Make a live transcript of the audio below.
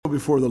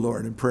Before the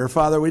Lord in prayer.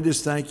 Father, we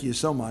just thank you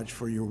so much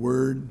for your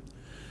word.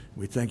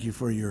 We thank you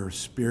for your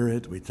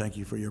spirit. We thank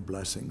you for your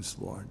blessings,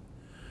 Lord.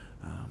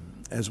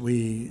 As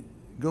we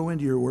go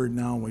into your word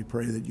now, we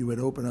pray that you would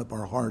open up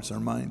our hearts, our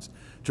minds,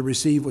 to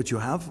receive what you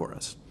have for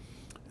us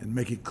and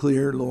make it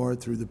clear, Lord,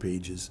 through the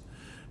pages.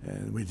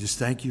 And we just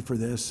thank you for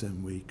this,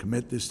 and we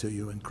commit this to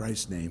you in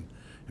Christ's name,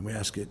 and we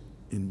ask it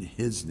in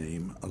his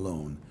name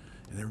alone.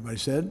 And everybody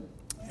said,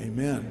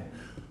 amen.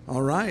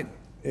 All right.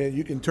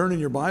 You can turn in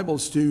your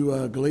Bibles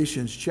to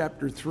Galatians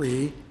chapter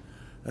 3.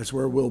 That's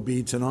where we'll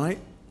be tonight.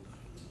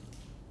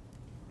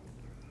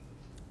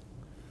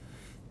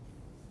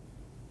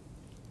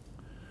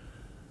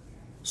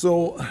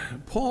 So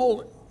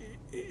Paul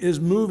is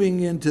moving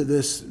into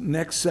this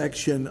next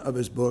section of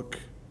his book,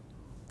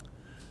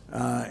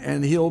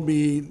 and he'll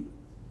be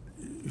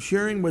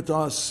sharing with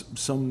us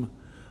some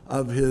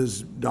of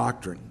his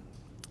doctrine.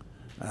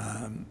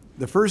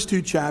 The first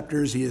two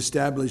chapters, he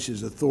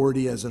establishes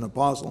authority as an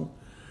apostle.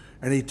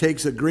 And he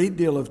takes a great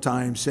deal of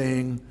time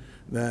saying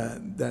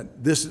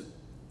that this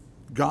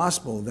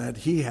gospel that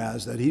he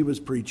has, that he was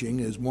preaching,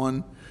 is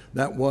one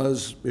that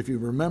was, if you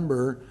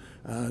remember,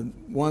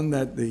 one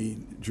that the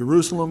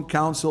Jerusalem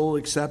Council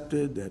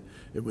accepted, that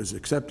it was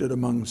accepted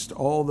amongst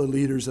all the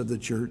leaders of the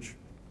church.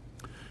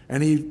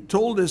 And he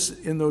told us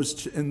in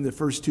the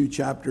first two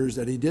chapters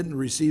that he didn't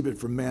receive it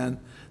from man,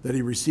 that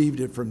he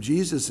received it from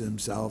Jesus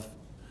himself.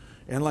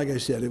 And like I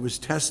said, it was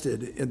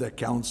tested in the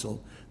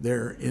council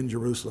there in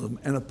Jerusalem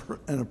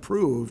and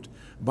approved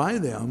by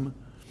them.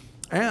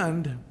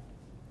 And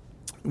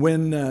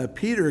when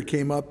Peter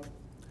came up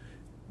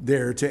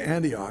there to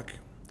Antioch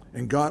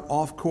and got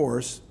off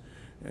course,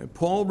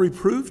 Paul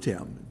reproved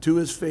him to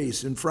his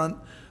face in front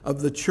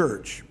of the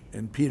church,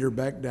 and Peter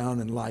backed down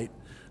in light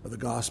of the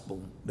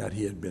gospel that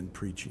he had been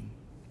preaching.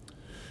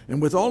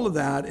 And with all of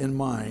that in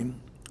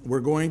mind, we're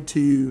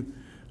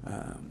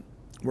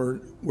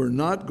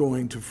not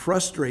going to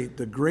frustrate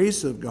the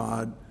grace of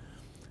God.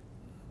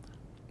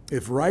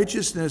 If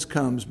righteousness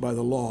comes by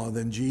the law,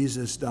 then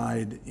Jesus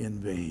died in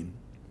vain.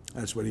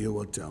 That's what he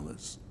will tell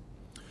us.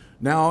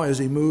 Now, as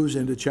he moves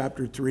into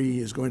chapter 3, he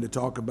is going to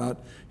talk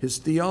about his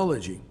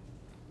theology.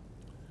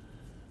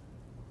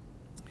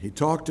 He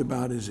talked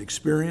about his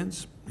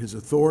experience, his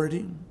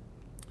authority,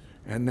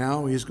 and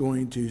now he's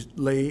going to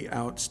lay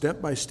out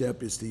step by step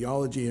his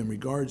theology in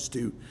regards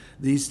to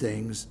these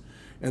things.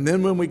 And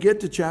then when we get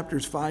to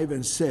chapters 5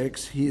 and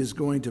 6, he is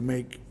going to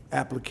make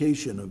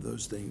application of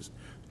those things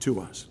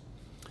to us.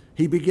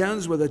 He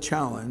begins with a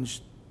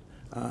challenge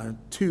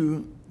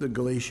to the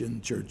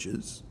Galatian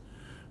churches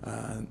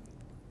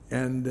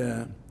and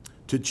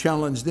to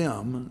challenge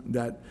them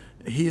that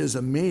he is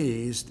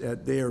amazed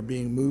that they are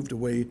being moved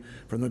away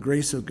from the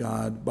grace of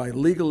God by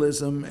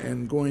legalism,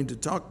 and going to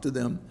talk to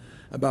them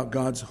about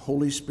God's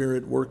Holy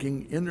Spirit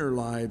working in their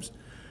lives.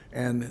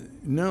 And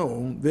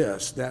know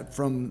this, that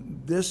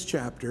from this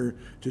chapter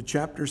to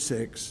chapter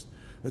 6,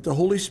 that the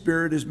Holy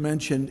Spirit is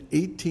mentioned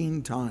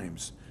 18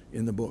 times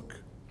in the book.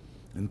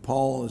 And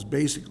Paul is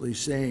basically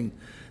saying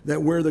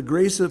that where the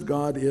grace of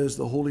God is,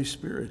 the Holy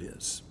Spirit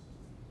is.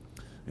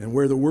 And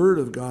where the Word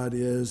of God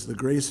is, the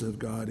grace of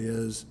God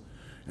is,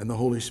 and the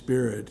Holy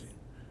Spirit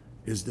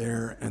is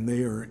there, and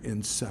they are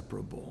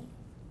inseparable.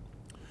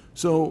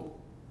 So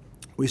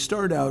we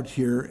start out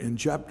here in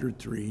chapter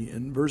 3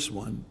 in verse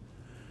 1.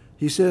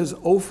 He says,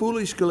 O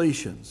foolish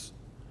Galatians,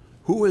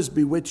 who has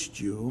bewitched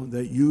you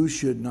that you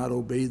should not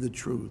obey the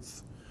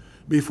truth,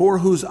 before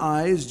whose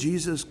eyes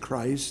Jesus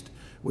Christ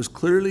was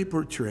clearly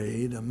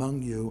portrayed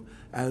among you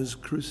as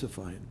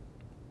crucified?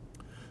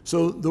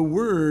 So the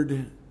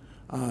word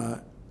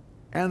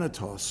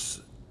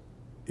anatos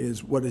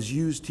is what is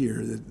used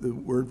here, the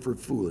word for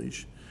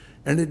foolish,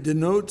 and it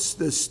denotes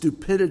the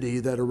stupidity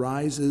that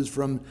arises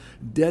from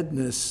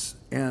deadness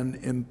and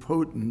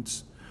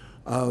impotence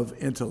of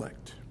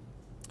intellect.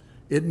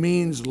 It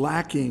means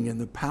lacking in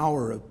the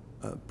power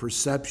of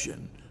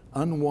perception,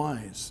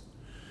 unwise.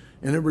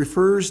 And it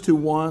refers to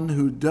one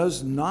who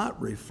does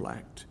not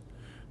reflect.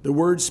 The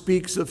word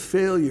speaks of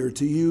failure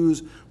to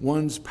use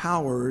one's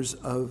powers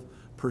of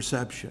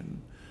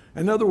perception.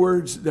 In other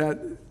words, that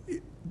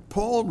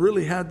Paul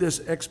really had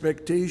this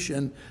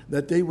expectation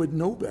that they would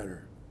know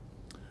better,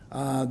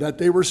 that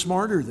they were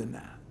smarter than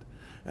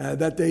that,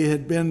 that they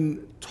had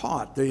been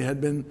taught, they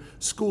had been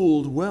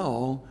schooled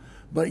well,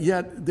 but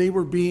yet they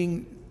were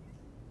being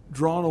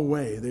drawn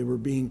away. They were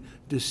being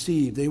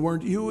deceived. They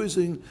weren't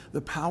using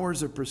the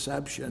powers of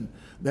perception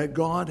that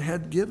God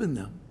had given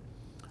them.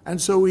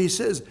 And so he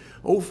says,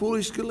 O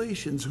foolish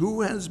Galatians, who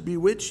has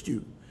bewitched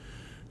you?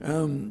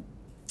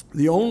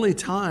 The only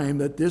time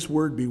that this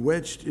word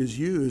bewitched is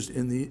used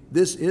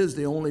this is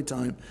the only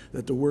time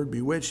that the word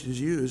bewitched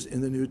is used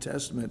in the New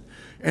Testament.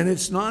 And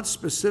it's not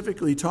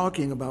specifically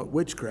talking about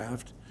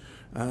witchcraft.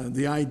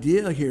 The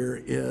idea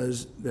here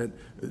is that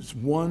it's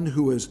one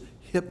who is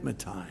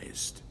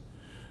hypnotized.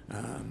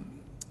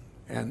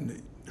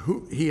 And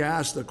he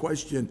asked the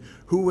question,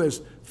 who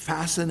has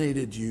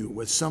fascinated you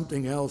with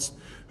something else?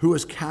 Who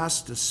has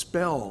cast a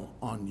spell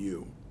on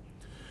you?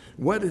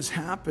 what has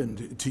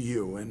happened to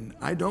you? And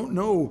I don't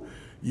know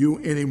you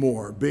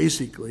anymore,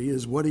 basically,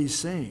 is what he's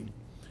saying.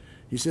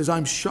 He says,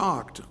 I'm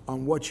shocked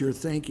on what you're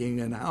thinking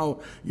and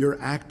how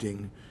you're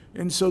acting.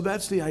 And so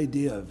that's the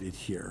idea of it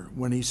here.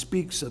 When he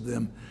speaks of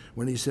them,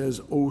 when he says,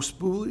 "O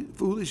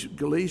foolish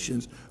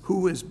Galatians,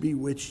 who has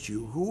bewitched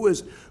you? Who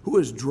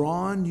has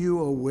drawn you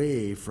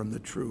away from the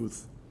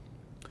truth?"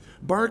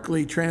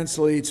 Barclay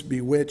translates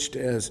bewitched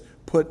as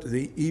put on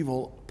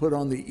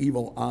the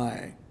evil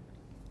eye.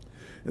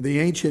 The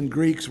ancient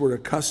Greeks were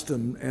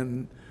accustomed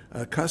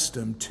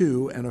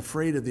to and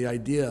afraid of the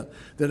idea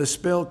that a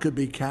spell could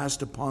be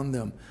cast upon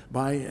them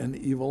by an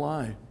evil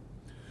eye.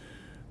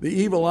 The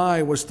evil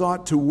eye was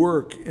thought to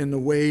work in the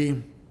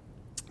way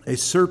a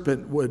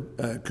serpent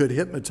could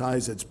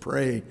hypnotize its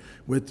prey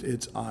with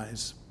its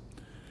eyes.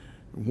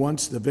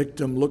 Once the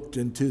victim looked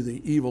into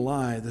the evil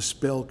eye, the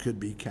spell could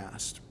be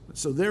cast.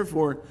 So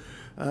therefore,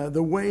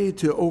 the way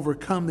to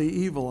overcome the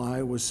evil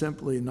eye was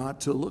simply not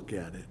to look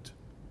at it.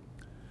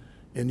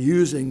 And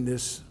using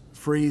this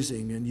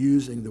phrasing and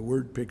using the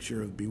word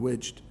picture of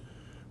bewitched,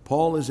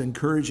 Paul is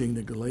encouraging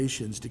the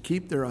Galatians to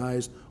keep their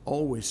eyes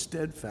always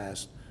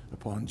steadfast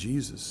upon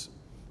Jesus.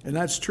 And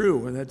that's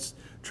true, and that's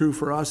true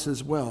for us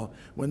as well.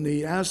 When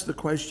they ask the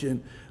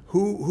question,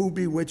 who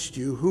bewitched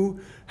you?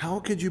 How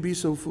could you be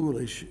so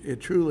foolish? It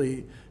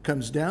truly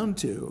comes down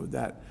to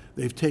that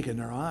they've taken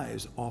their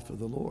eyes off of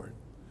the Lord.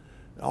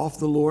 Off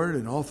the Lord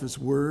and off his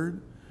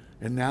word,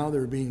 and now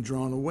they're being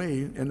drawn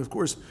away. And of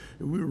course,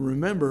 we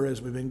remember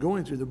as we've been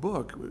going through the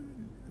book,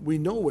 we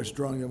know what's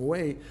drawing them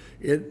away.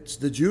 It's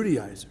the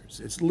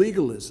Judaizers, it's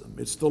legalism,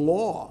 it's the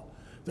law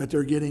that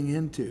they're getting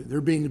into.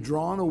 They're being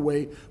drawn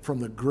away from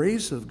the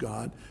grace of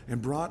God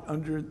and brought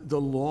under the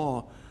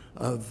law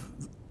of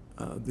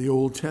the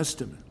Old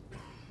Testament.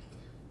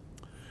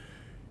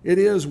 It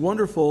is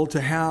wonderful to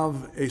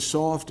have a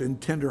soft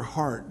and tender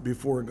heart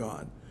before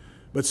God,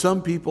 but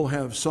some people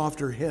have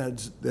softer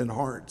heads than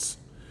hearts.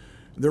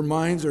 Their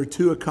minds are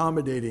too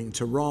accommodating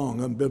to wrong,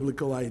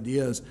 unbiblical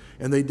ideas,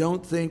 and they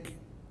don't think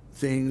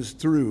things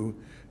through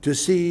to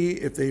see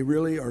if they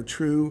really are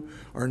true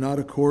or not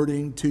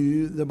according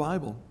to the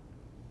Bible.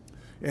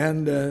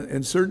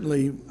 And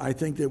certainly, I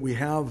think that we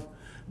have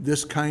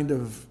this kind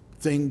of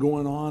thing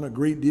going on a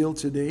great deal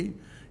today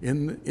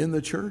in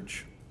the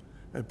church.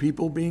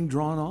 People being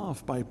drawn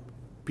off by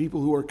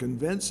people who are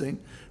convincing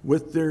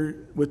with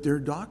their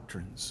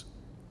doctrines,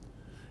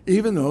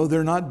 even though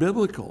they're not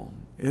biblical,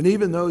 and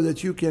even though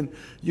that you can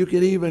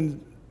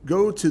even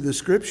go to the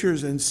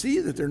scriptures and see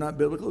that they're not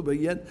biblical, but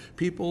yet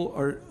people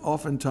are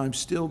oftentimes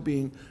still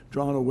being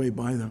drawn away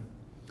by them.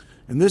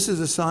 And this is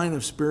a sign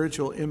of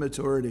spiritual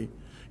immaturity.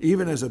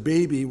 Even as a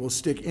baby will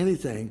stick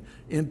anything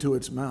into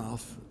its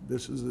mouth,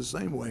 this is the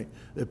same way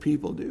that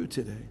people do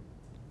today.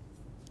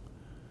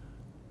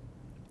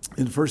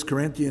 In 1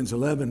 Corinthians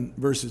 11,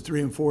 verses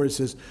 3 and 4, it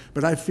says,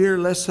 "But I fear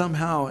lest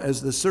somehow,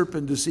 as the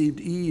serpent deceived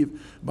Eve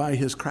by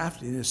his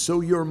craftiness,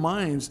 so your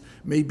minds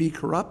may be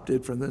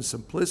corrupted from the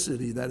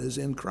simplicity that is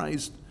in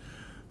Christ.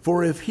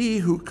 For if he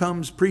who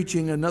comes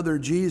preaching another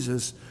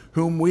Jesus,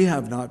 whom we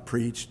have not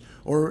preached,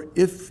 or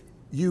if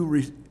you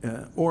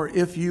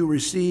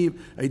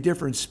receive a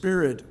different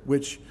spirit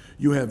which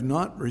you have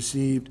not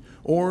received,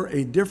 or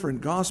a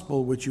different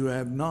gospel which you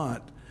have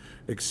not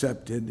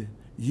accepted,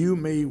 you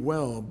may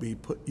well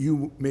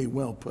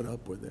put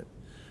up with it."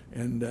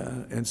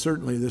 And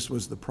certainly this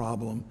was the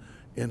problem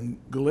in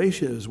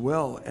Galatia as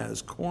well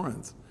as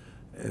Corinth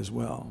as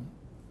well.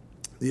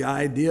 The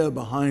idea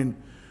behind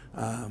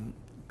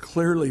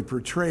clearly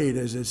portrayed,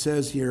 as it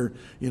says here,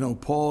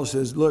 Paul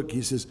says, look,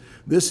 he says,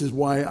 this is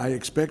why I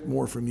expect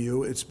more from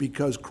you. It's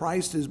because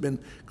Christ has been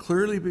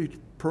clearly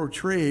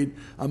portrayed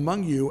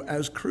among you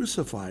as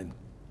crucified.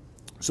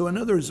 So in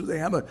other words, they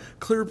have a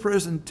clear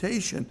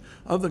presentation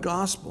of the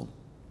gospel.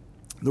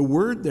 The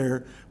word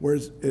there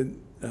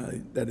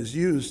that is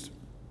used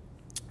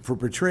for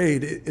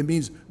portrayed, it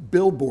means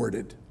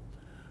billboarded.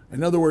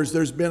 In other words,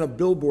 there's been a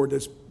billboard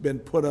that's been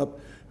put up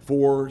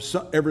for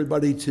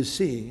everybody to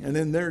see. And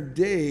in their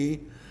day,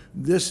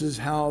 this is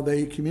how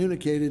they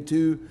communicated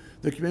to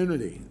the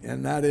community.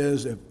 And that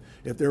is,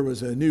 if there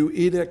was a new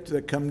edict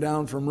that come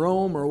down from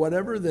Rome or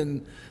whatever,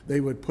 then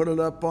they would put it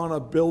up on a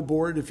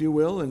billboard, if you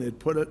will, and they'd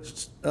put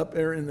it up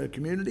there in the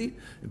community,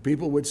 and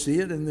people would see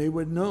it and they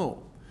would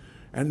know.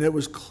 And it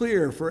was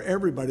clear for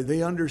everybody.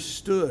 They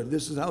understood.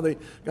 This is how they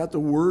got the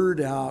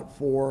word out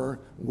for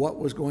what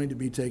was going to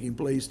be taking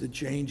place, the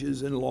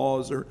changes in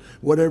laws or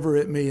whatever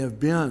it may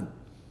have been.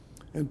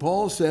 And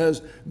Paul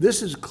says,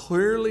 this has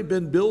clearly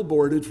been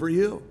billboarded for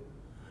you.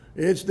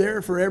 It's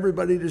there for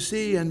everybody to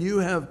see, and you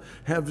have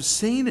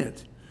seen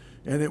it.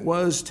 And it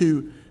was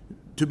to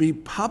be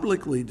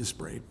publicly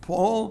displayed.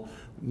 Paul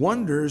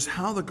wonders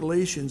how the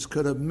Galatians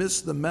could have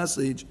missed the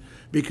message,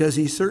 because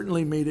he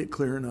certainly made it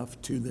clear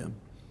enough to them.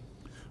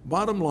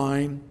 Bottom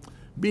line,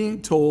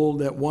 being told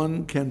that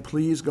one can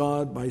please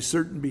God by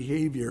certain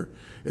behavior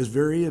is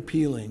very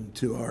appealing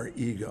to our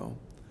ego.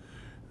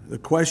 The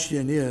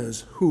question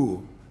is,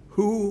 who?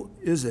 Who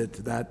is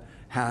it that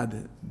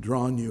had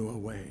drawn you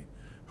away?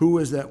 Who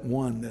is that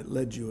one that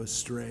led you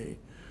astray?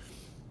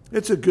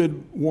 It's a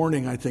good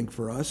warning, I think,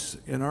 for us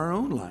in our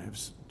own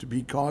lives to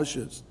be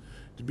cautious,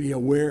 to be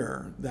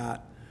aware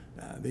that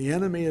the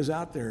enemy is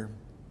out there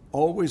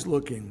always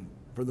looking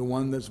for the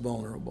one that's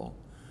vulnerable,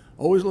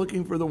 always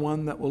looking for the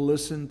one that will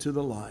listen to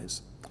the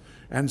lies.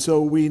 And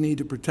so we need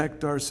to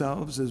protect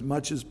ourselves as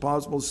much as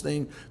possible,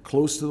 staying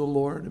close to the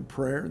Lord in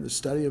prayer and the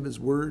study of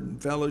his word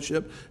and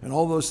fellowship, and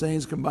all those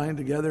things combined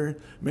together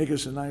make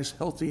us a nice,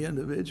 healthy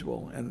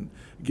individual and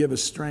give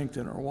us strength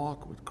in our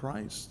walk with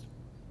Christ.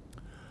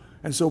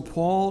 And so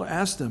Paul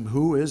asked them,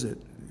 who is it?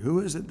 Who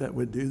is it that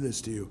would do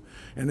this to you?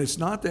 And it's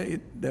not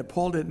that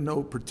Paul didn't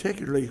know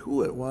particularly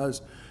who it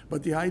was,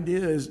 but the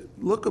idea is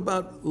look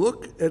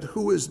at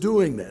who is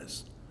doing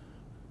this.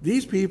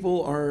 These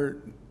people are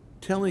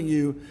telling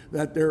you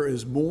that there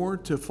is more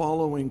to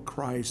following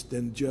Christ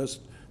than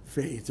just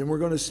faith. And we're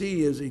going to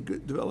see as he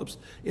develops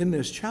in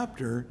this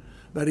chapter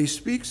that he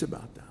speaks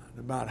about that,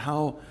 about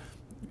how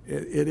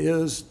it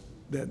is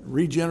that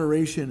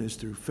regeneration is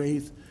through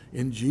faith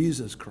in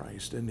Jesus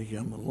Christ and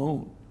him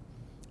alone.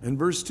 In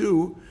verse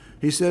 2,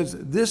 he says,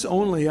 "This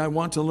only I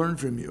want to learn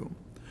from you.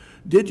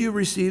 Did you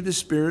receive the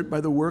Spirit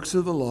by the works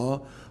of the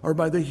law or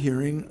by the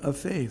hearing of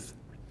faith?"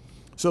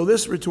 So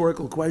this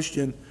rhetorical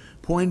question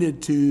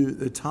pointed to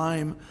the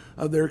time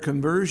of their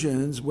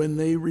conversions when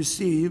they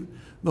received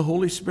the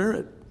Holy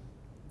Spirit.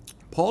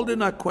 Paul did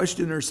not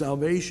question their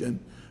salvation,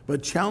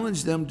 but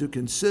challenged them to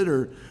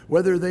consider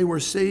whether they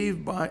were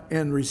saved by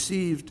and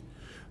received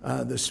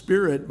the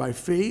Spirit by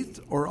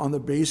faith or on the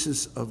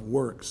basis of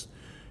works.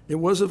 It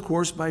was, of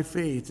course, by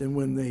faith, and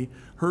when they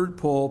heard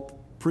Paul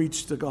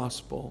preach the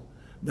gospel,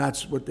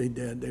 that's what they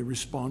did. They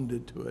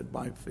responded to it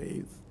by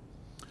faith.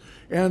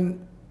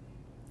 And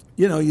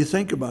you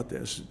think about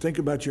this. Think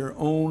about your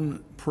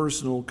own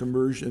personal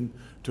conversion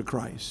to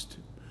Christ.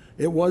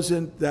 It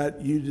wasn't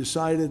that you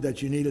decided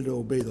that you needed to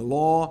obey the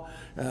law,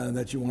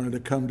 that you wanted to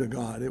come to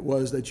God. It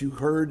was that you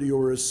heard you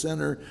were a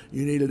sinner,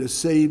 you needed a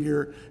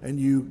Savior, and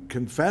you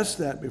confessed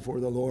that before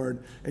the Lord,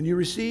 and you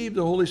received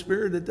the Holy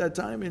Spirit at that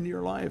time in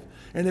your life.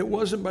 And it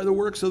wasn't by the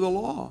works of the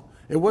law.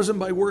 It wasn't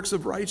by works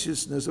of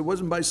righteousness. It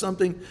wasn't by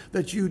something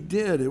that you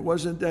did. It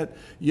wasn't that,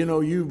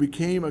 you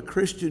became a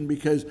Christian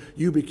because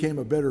you became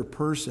a better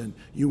person.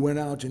 You went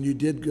out and you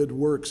did good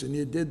works and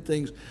you did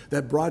things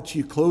that brought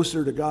you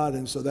closer to God.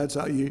 And so that's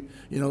how you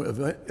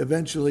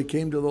eventually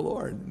came to the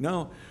Lord.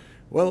 No.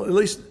 Well, at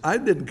least I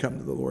didn't come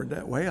to the Lord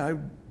that way. I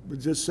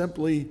was just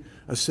simply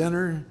a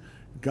sinner.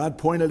 God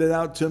pointed it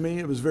out to me.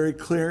 It was very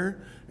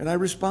clear. And I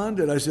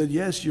responded. I said,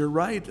 yes, you're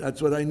right.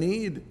 That's what I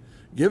need.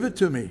 Give it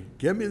to me.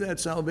 Give me that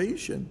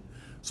salvation,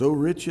 so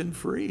rich and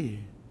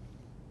free.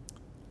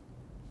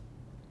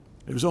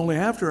 It was only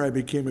after I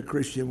became a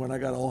Christian when I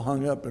got all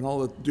hung up in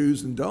all the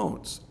do's and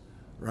don'ts,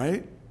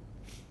 right?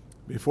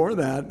 Before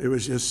that, it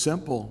was just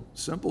simple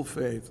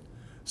faith,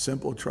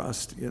 simple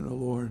trust in the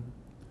Lord.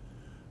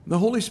 The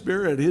Holy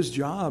Spirit, his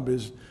job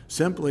is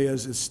simply,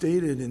 as it's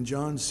stated in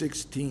John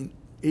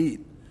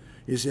 16:8.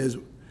 He says,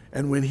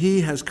 "And when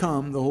he has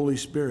come, the Holy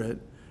Spirit,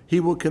 he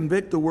will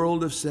convict the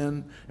world of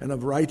sin and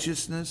of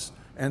righteousness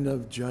and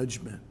of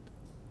judgment."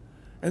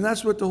 And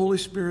that's what the Holy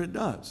Spirit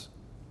does.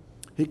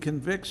 He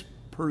convicts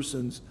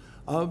persons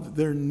of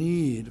their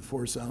need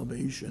for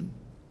salvation.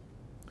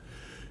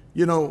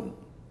 We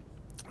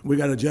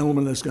got a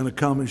gentleman that's going to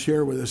come and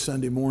share with us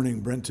Sunday morning,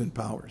 Brenton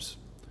Powers.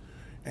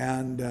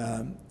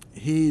 And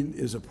he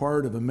is a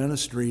part of a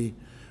ministry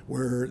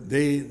where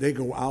they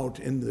go out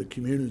in the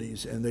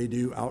communities and they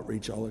do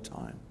outreach all the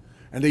time.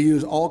 And they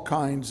use all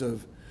kinds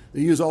of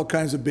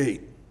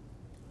bait,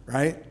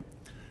 right?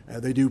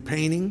 They do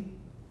painting.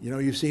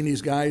 You've seen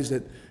these guys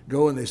that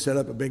go and they set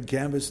up a big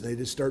canvas and they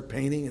just start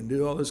painting and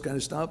do all this kind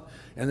of stuff.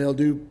 And they'll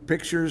do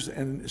pictures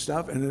and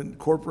stuff and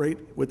incorporate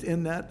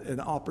within that an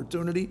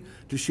opportunity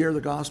to share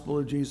the gospel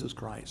of Jesus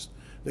Christ.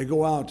 They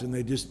go out and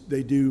they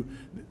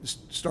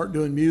start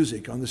doing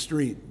music on the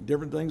street,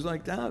 different things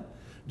like that,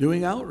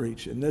 doing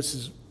outreach. And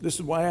this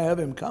is why I have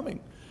him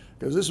coming,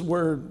 because this is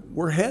where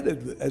we're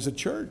headed as a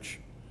church.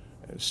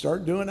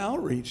 Start doing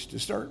outreach, to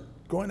start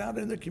going out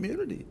in the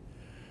community.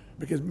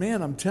 Because,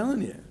 man, I'm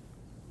telling you,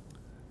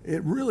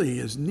 it really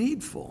is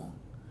needful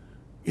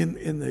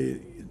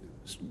in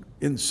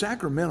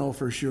Sacramento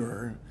for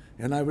sure,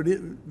 and I would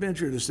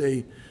venture to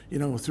say,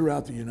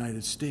 throughout the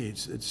United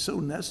States. It's so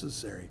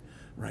necessary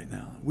right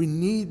now. We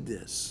need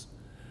this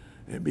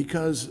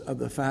because of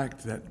the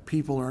fact that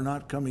people are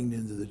not coming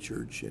into the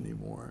church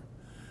anymore.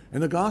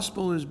 And the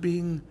gospel is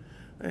being,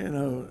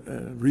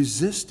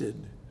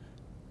 resisted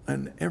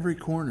in every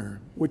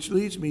corner, which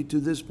leads me to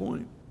this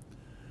point.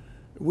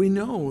 We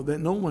know that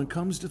no one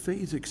comes to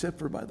faith except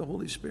for by the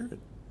Holy Spirit.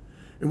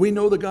 And we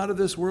know the God of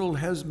this world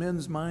has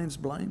men's minds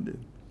blinded.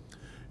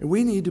 And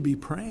we need to be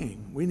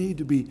praying. We need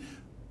to be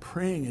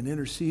praying and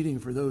interceding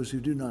for those who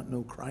do not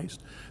know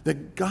Christ,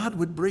 that God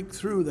would break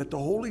through, that the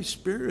Holy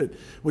Spirit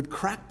would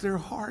crack their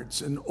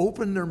hearts and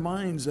open their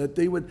minds, that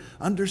they would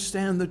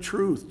understand the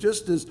truth,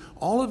 just as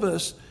all of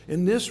us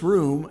in this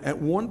room at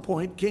one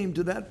point came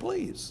to that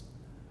place.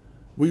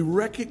 We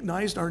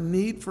recognized our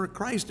need for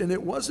Christ, and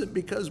it wasn't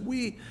because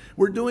we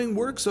were doing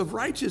works of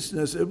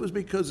righteousness. It was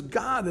because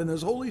God and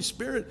His Holy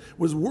Spirit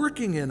was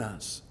working in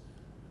us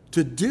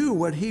to do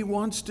what He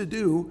wants to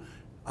do,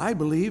 I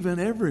believe, in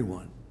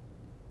everyone.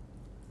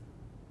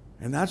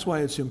 And that's why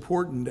it's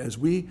important as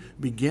we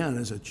begin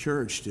as a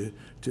church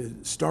to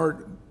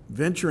start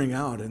venturing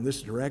out in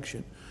this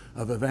direction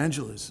of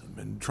evangelism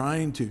and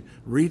trying to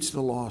reach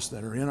the lost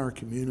that are in our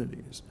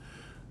communities,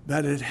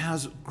 that it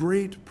has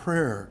great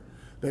prayer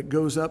that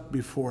goes up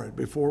before it,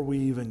 before we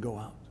even go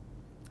out.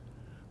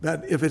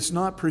 That if it's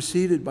not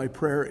preceded by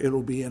prayer,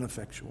 it'll be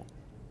ineffectual.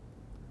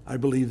 I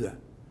believe that.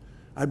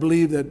 I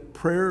believe that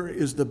prayer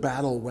is the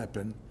battle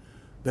weapon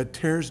that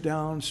tears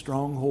down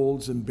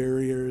strongholds and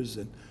barriers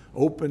and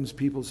opens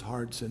people's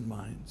hearts and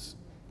minds.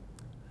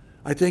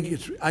 I think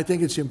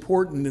it's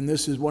important, and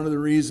this is one of the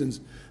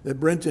reasons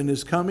that Brenton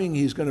is coming.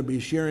 He's going to be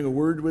sharing a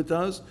word with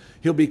us.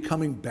 He'll be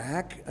coming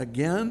back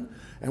again,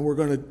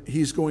 and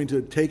he's going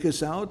to take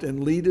us out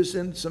and lead us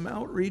in some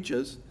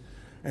outreaches.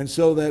 And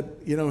so that,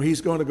 he's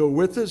going to go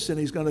with us, and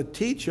he's going to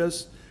teach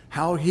us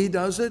how he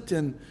does it,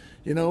 and,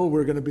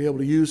 we're going to be able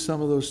to use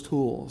some of those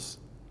tools.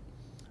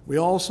 We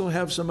also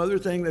have some other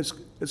thing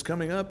that's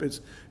coming up. It's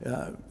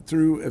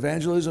through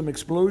Evangelism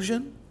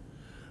Explosion.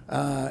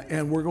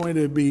 And we're going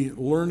to be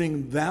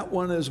learning that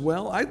one as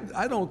well.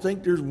 I don't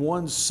think there's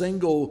one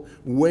single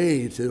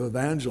way to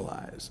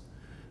evangelize.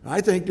 I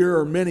think there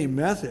are many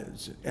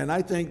methods. And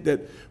I think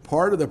that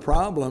part of the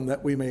problem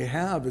that we may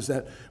have is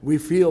that we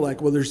feel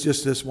like, well, there's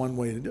just this one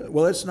way to do it.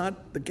 Well, that's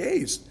not the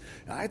case.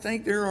 I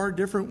think there are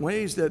different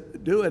ways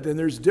that do it. And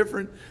there's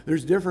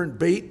different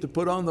bait to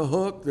put on the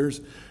hook.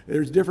 There's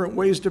different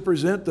ways to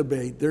present the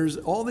bait. There's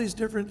all these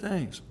different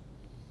things.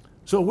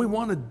 So we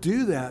want to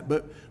do that,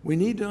 but we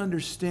need to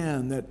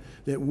understand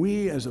that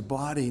we as a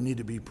body need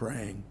to be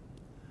praying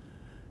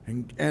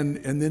and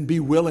then be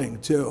willing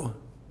to.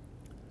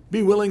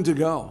 Be willing to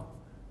go.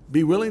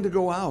 Be willing to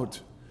go out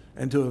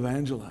and to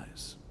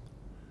evangelize.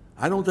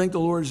 I don't think the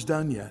Lord's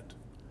done yet.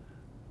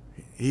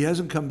 He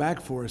hasn't come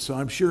back for us, so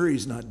I'm sure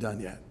He's not done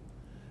yet.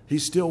 He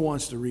still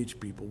wants to reach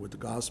people with the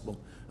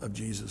gospel of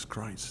Jesus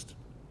Christ.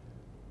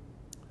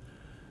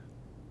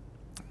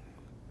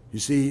 You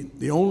see,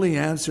 the only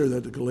answer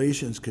that the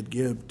Galatians could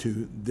give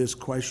to this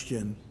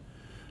question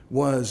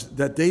was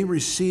that they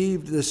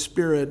received the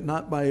Spirit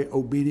not by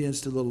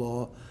obedience to the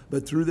law,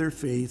 but through their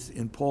faith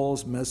in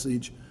Paul's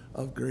message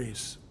of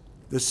grace.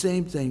 The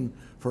same thing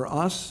for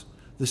us,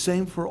 the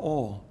same for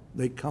all.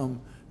 They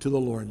come to the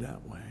Lord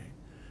that way.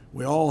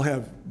 We all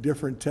have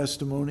different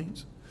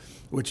testimonies,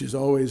 which is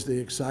always the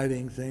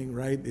exciting thing,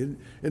 right?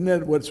 Isn't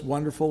that what's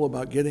wonderful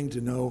about getting to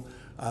know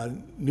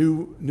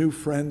new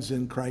friends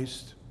in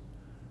Christ?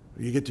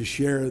 You get to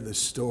share the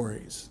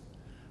stories,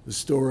 the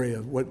story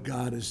of what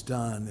God has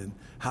done and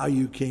how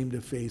you came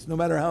to faith, no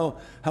matter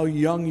how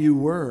young you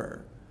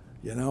were,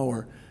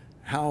 or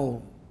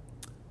how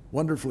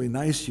wonderfully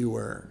nice you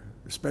were,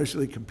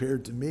 especially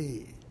compared to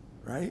me,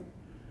 right?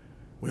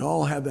 We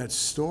all have that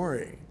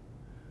story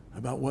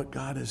about what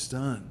God has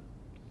done.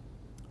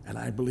 And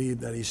I believe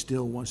that He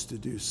still wants to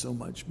do so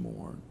much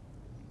more.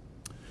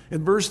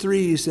 In verse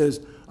 3, he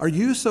says, "Are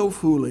you so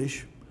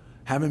foolish?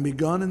 Having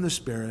begun in the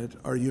Spirit,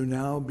 are you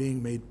now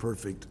being made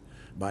perfect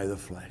by the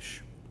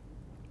flesh?"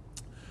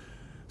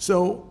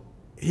 So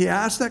he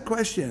asked that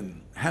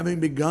question. Having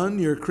begun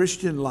your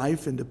Christian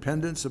life in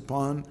dependence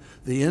upon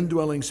the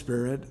indwelling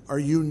Spirit, are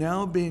you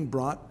now being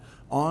brought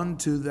on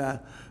to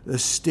the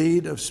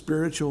state of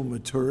spiritual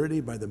maturity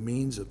by the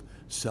means of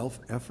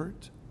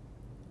self-effort?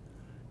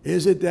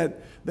 Is it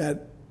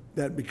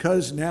that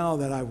because now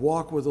that I've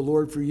walked with the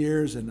Lord for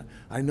years and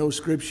I know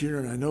Scripture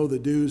and I know the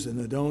do's and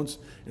the don'ts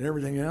and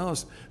everything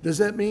else, does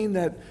that mean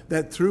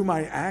that through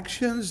my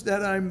actions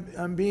that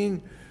I'm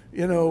being,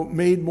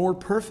 made more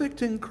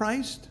perfect in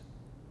Christ?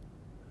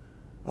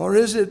 Or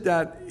is it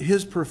that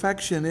His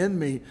perfection in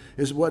me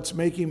is what's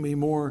making me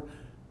more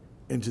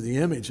into the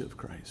image of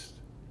Christ?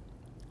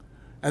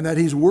 And that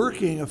He's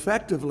working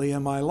effectively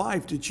in my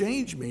life to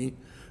change me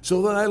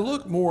so that I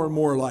look more and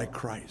more like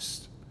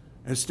Christ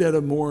instead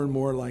of more and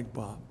more like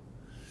Bob.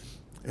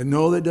 And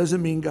no, that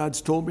doesn't mean God's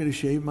told me to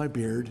shave my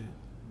beard.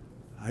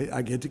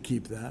 I get to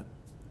keep that.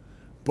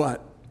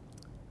 But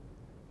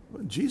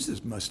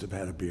Jesus must have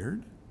had a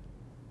beard.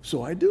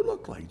 So I do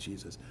look like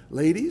Jesus.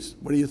 Ladies,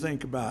 what do you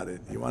think about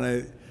it? You want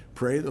to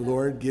pray the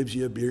Lord gives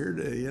you a beard?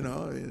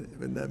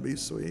 Wouldn't that be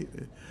sweet?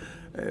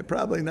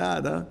 Probably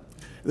not, huh?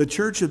 The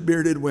church of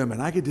bearded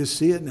women. I could just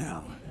see it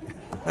now.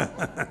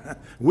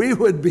 We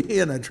would be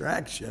an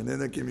attraction in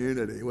the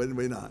community, wouldn't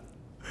we not?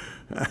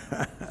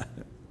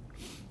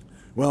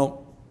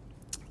 Well,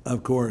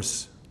 of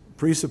course,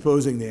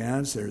 presupposing the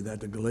answer that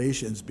the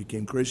Galatians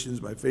became Christians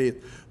by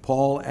faith,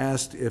 Paul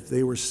asked if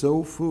they were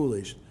so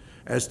foolish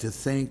as to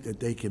think that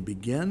they can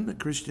begin the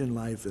Christian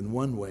life in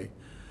one way,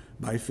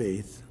 by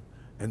faith,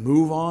 and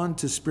move on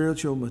to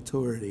spiritual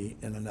maturity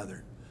in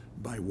another,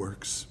 by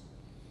works.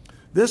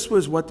 This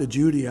was what the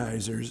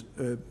Judaizers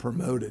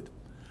promoted.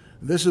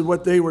 This is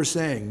what they were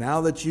saying.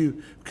 Now that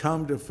you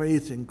come to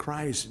faith in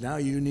Christ, now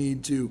you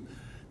need to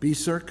be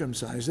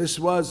circumcised. This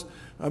was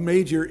a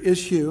major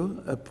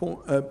issue,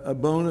 a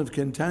bone of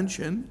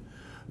contention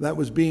that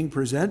was being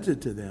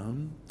presented to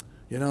them,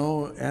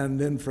 and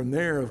then from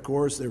there, of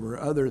course, there were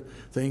other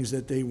things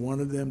that they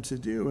wanted them to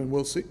do. And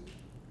we'll see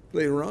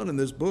later on in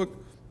this book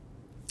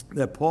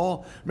that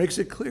Paul makes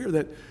it clear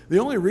that the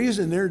only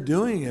reason they're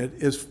doing it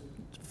is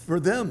for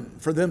them,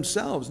 for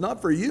themselves,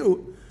 not for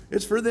you.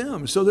 It's for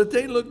them, so that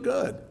they look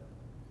good,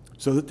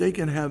 so that they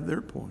can have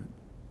their point.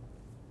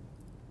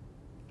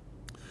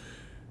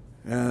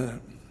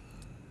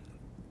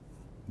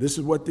 This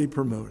is what they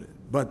promoted.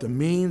 But the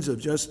means of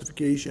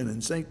justification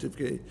and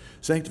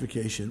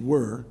sanctification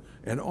were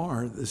and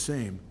are the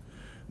same.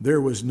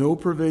 There was no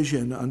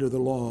provision under the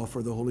law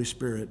for the Holy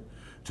Spirit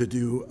to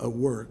do a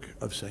work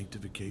of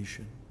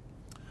sanctification.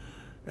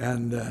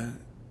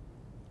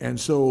 And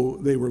so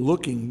they were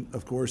looking,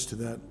 of course, to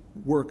that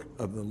work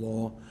of the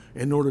law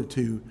in order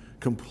to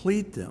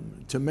complete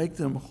them, to make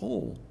them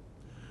whole.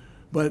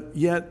 But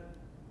yet,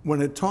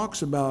 when it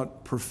talks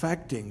about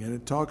perfecting and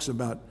it talks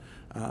about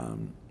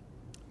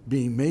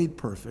being made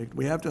perfect,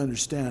 we have to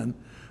understand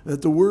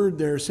that the word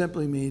there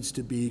simply means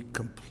to be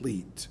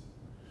complete.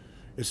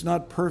 It's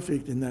not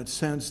perfect in that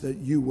sense that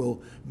you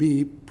will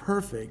be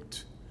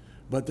perfect,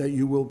 but that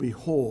you will be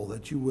whole,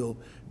 that you will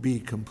be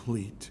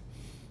complete.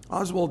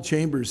 Oswald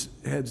Chambers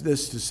had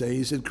this to say.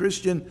 He said,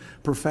 Christian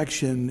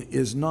perfection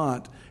is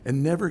not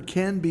and never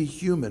can be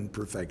human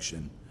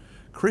perfection.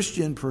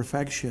 Christian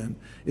perfection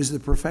is the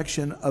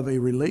perfection of a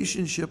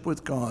relationship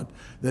with God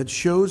that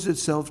shows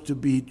itself to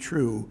be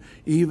true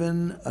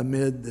even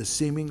amid the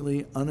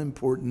seemingly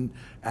unimportant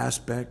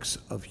aspects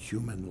of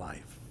human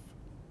life.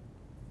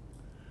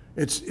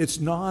 It's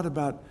not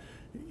about,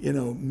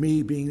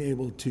 me being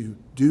able to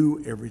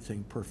do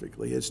everything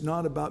perfectly. It's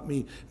not about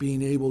me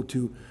being able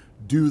to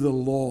do the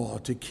law,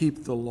 to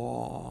keep the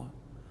law.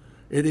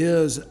 It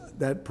is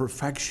that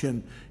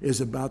perfection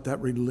is about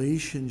that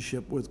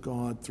relationship with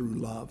God through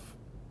love.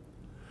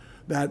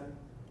 That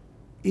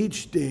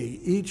each day,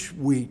 each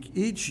week,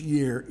 each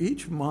year,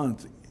 each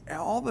month,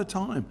 all the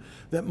time,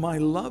 that my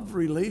love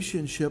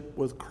relationship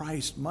with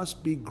Christ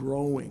must be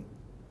growing.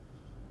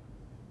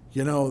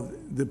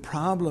 The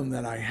problem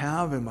that I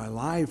have in my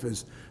life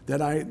is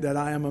that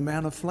I am a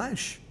man of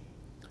flesh.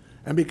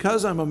 And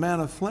because I'm a man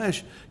of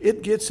flesh,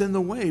 it gets in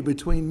the way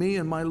between me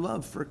and my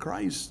love for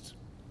Christ.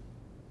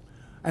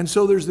 And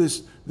so there's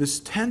this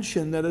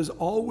tension that is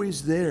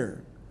always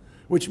there,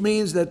 which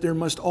means that there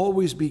must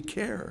always be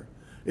care.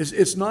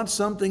 It's not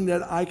something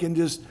that I can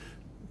just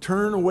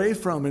turn away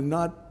from and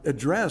not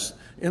address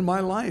in my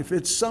life.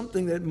 It's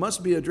something that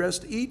must be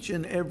addressed each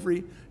and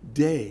every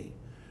day,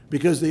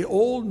 because the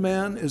old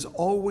man is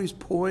always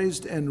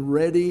poised and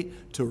ready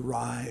to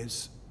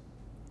rise.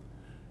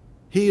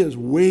 He is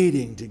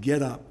waiting to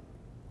get up.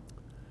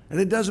 And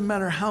it doesn't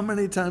matter how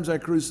many times I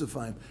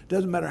crucify him. It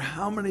doesn't matter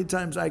how many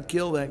times I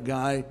kill that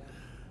guy.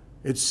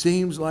 It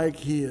seems like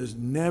he is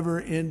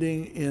never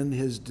ending in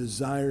his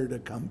desire to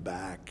come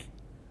back.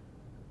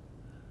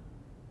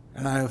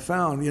 And I have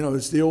found,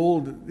 it's the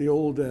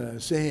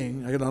old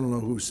saying, I don't know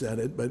who said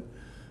it, but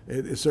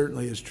it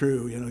certainly is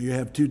true. You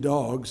have two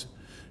dogs,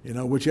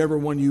 whichever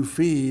one you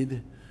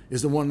feed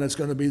is the one that's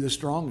going to be the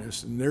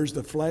strongest. And there's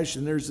the flesh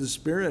and there's the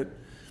spirit.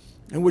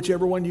 And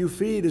whichever one you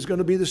feed is going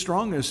to be the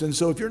strongest. And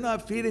so if you're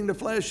not feeding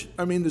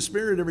the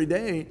spirit every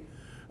day,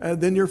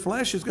 then your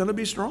flesh is going to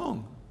be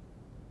strong.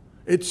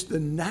 It's the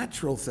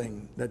natural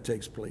thing that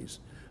takes place.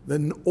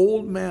 The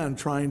old man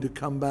trying to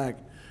come back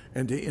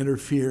and to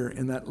interfere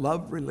in that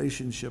love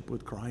relationship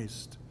with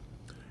Christ.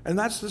 And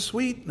that's the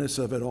sweetness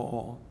of it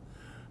all.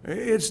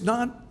 It's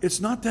not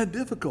that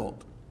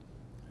difficult.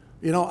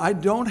 I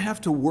don't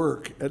have to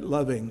work at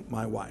loving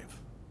my wife.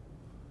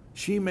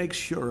 She makes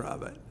sure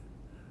of it.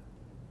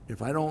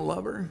 If I don't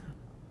love her,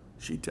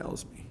 she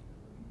tells me.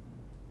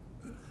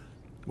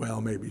 Well,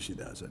 maybe she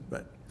doesn't,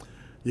 but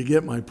you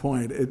get my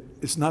point.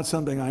 It's not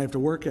something I have to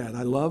work at.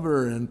 I love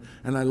her, and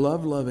I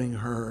love loving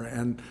her,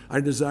 and I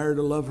desire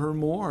to love her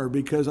more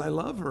because I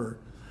love her.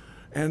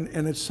 And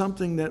it's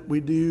something that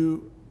we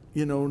do,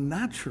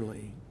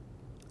 naturally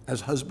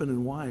as husband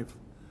and wife.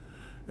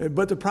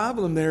 But the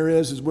problem there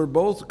is we're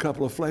both a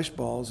couple of flesh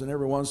balls, and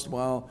every once in a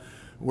while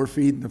we're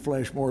feeding the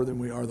flesh more than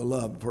we are the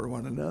love for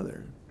one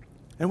another.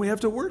 And we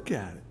have to work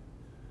at it.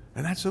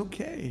 And that's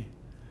okay.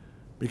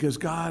 Because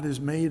God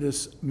has made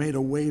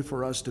a way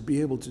for us to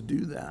be able to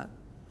do that.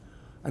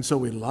 And so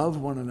we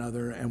love one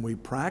another and we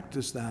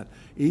practice that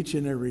each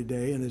and every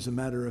day. And as a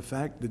matter of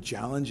fact, the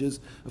challenges,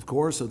 of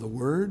course, of the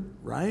Word,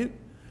 right?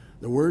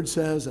 The Word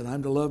says that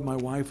I'm to love my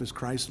wife as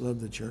Christ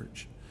loved the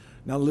church.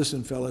 Now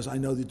listen, fellas, I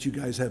know that you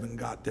guys haven't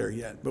got there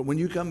yet. But when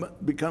you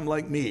become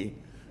like me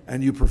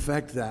and you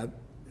perfect that,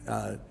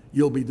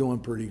 you'll be doing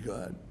pretty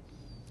good.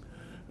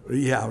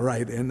 Yeah,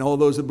 right. And all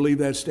those that believe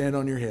that, stand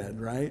on your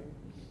head, right?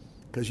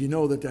 Because you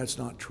know that that's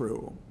not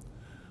true.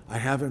 I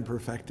haven't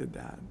perfected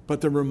that. But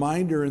the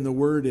reminder in the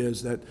Word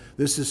is that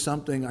this is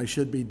something I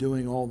should be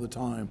doing all the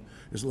time,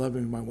 is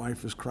loving my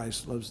wife as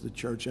Christ loves the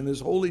church. And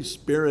His Holy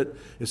Spirit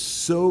is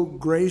so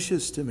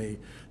gracious to me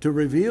to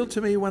reveal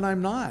to me when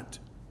I'm not.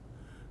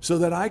 so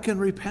that I can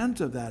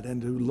repent of that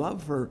and to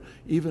love her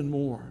even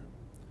more.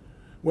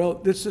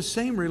 Well, it's the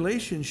same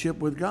relationship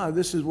with God.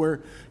 This is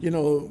where,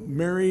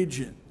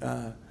 marriage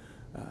and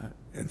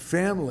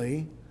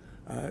family,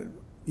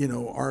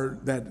 are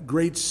that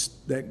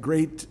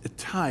great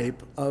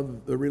type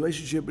of the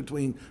relationship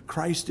between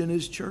Christ and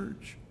his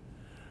church.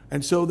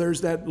 And so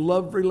there's that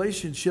love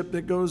relationship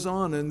that goes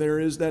on, and there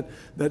is the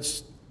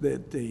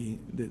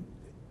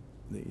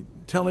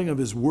telling of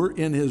his word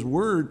in his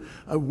word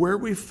of where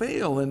we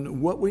fail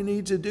and what we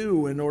need to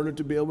do in order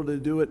to be able to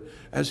do it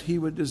as he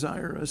would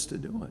desire us to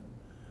do it,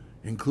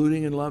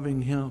 including in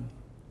loving him.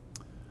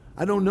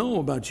 I don't know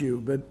about you,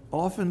 but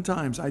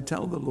oftentimes I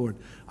tell the Lord,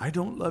 I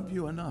don't love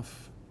you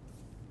enough.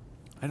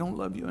 I don't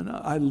love you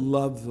enough. I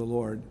love the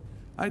Lord.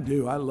 I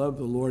do. I love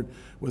the Lord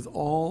with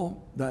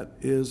all that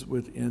is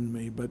within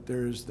me, but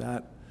there's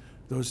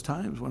those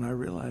times when I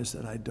realize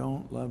that I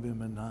don't love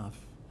him enough.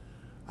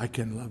 I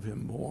can love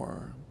him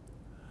more.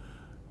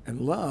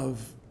 And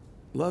love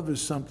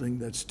is something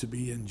that's to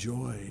be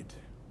enjoyed.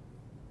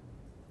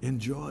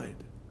 Enjoyed,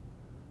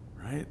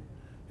 right?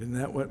 Isn't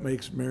that what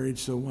makes marriage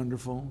so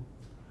wonderful?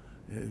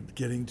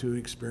 Getting to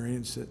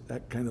experience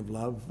that kind of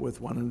love with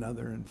one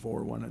another and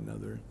for one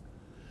another.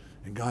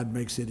 And God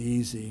makes it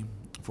easy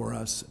for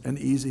us and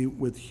easy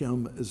with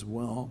him as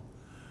well.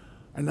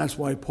 And that's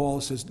why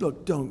Paul says,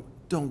 look,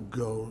 don't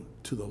go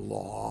to the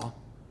law.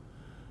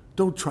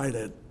 Don't try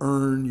to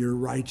earn your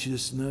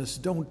righteousness.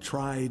 Don't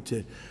try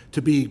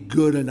to be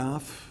good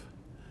enough.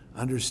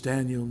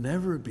 Understand you'll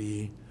never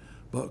be,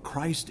 but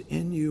Christ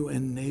in you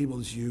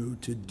enables you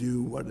to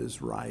do what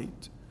is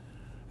right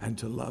and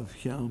to love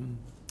him.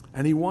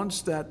 And he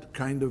wants that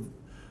kind of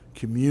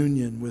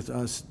communion with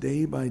us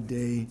day by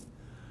day.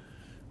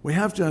 We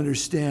have to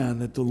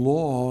understand that the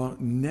law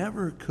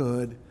never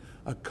could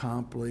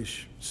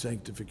accomplish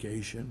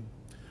sanctification.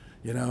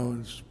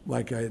 It's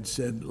like I had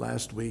said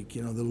last week,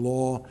 the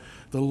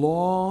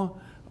law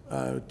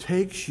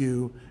takes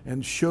you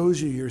and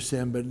shows you your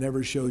sin, but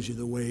never shows you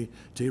the way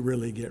to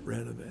really get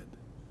rid of it.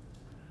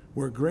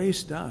 Where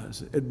grace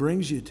does, it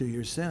brings you to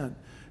your sin,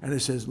 and it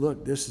says,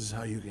 look, this is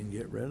how you can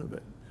get rid of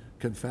it.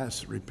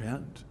 Confess,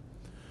 repent.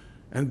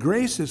 And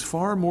grace is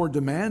far more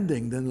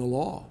demanding than the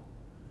law.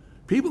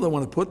 People that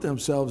want to put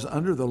themselves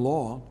under the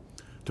law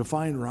to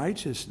find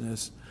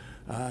righteousness,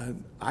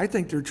 I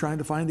think they're trying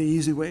to find the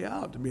easy way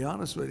out, to be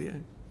honest with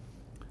you.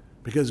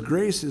 Because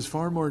grace is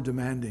far more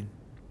demanding.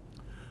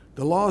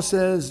 The law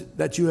says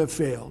that you have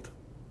failed.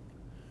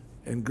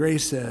 And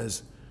grace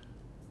says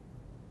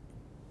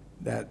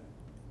that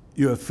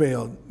you have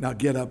failed. Now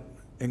get up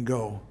and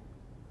go.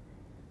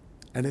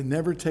 And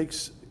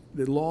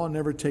the law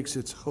never takes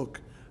its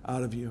hook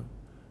out of you.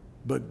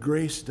 But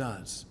grace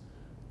does.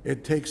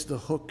 It takes the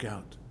hook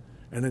out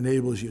and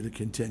enables you to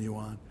continue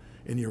on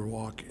in your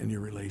walk and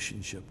your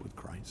relationship with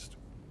Christ.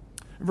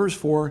 In verse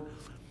 4,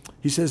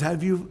 he says,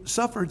 have you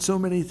suffered so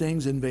many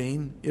things in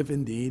vain, if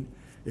indeed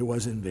it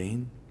was in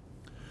vain?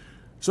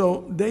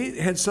 So they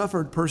had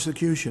suffered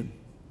persecution.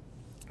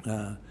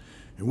 And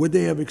would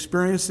they have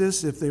experienced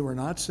this if they were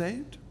not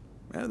saved?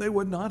 Well, they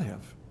would not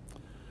have.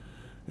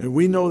 And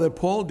we know that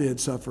Paul did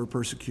suffer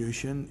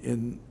persecution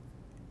in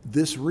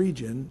this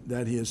region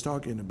that he is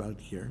talking about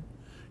here.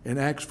 In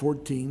Acts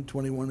 14,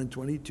 21 and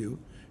 22,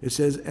 it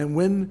says, and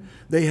when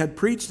they had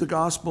preached the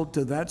gospel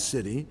to that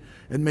city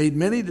and made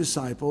many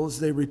disciples,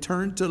 they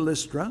returned to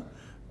Lystra,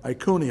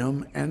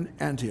 Iconium, and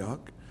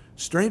Antioch,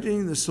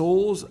 strengthening the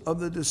souls of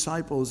the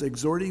disciples,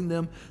 exhorting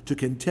them to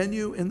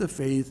continue in the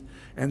faith,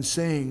 and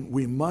saying,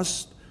 we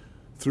must,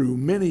 through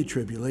many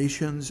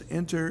tribulations,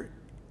 enter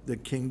the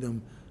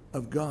kingdom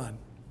of God.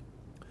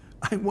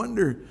 I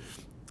wonder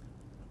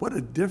what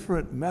a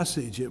different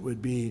message it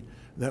would be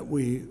that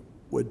we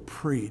would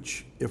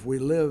preach if we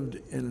lived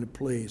in a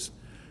place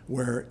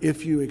where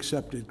if you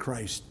accepted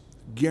Christ,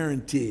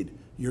 guaranteed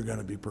you're going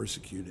to be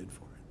persecuted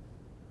for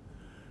it.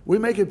 We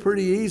make it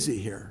pretty easy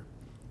here.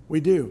 We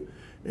do.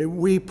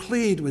 We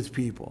plead with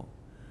people.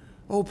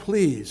 Oh,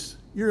 please,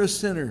 you're a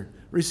sinner.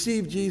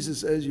 Receive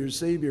Jesus as your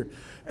Savior.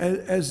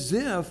 As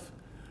if,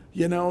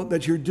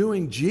 that you're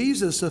doing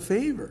Jesus a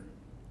favor.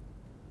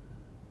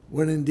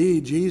 When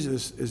indeed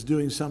Jesus is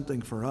doing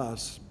something for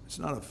us. It's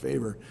not a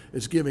favor.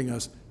 It's giving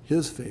us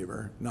his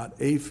favor, not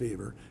a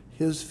favor,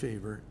 his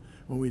favor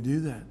when we do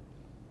that.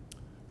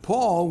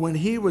 Paul, when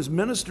he was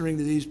ministering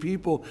to these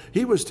people,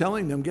 he was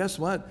telling them, guess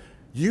what?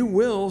 You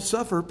will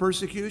suffer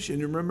persecution.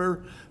 You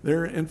remember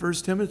there in 1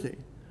 Timothy,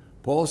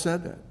 Paul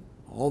said that.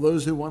 All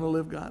those who want to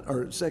live God,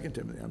 or 2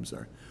 Timothy, I'm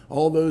sorry.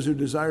 All those who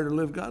desire to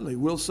live godly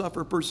will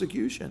suffer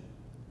persecution.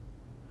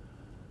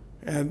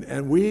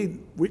 And we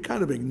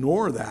kind of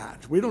ignore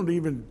that. We don't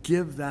even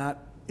give that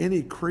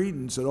any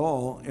credence at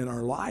all in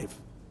our life.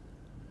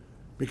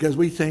 Because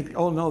we think,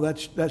 oh no,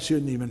 that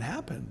shouldn't even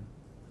happen.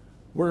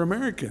 We're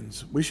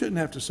Americans. We shouldn't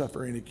have to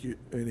suffer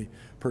any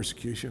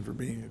persecution for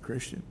being a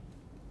Christian.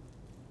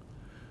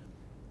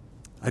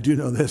 I do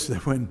know this,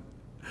 that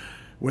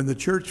when the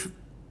church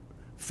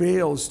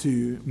fails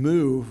to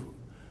move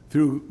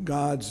through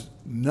God's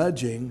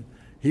nudging,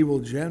 he will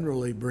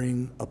generally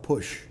bring a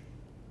push.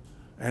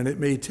 And it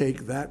may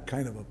take that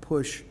kind of a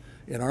push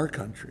in our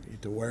country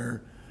to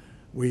where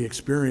we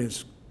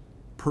experience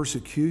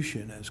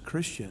persecution as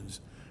Christians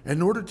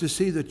in order to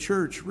see the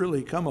church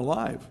really come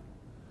alive,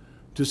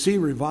 to see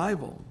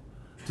revival,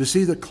 to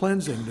see the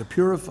cleansing, the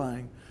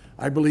purifying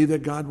I believe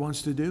that God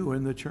wants to do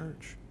in the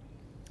church.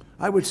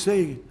 I would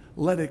say,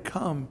 let it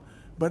come,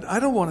 but I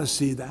don't want to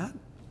see that.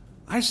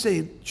 I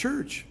say,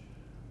 church,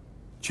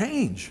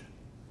 change.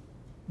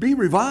 Be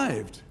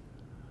revived.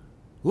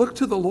 Look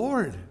to the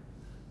Lord.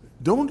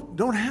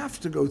 Don't have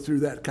to go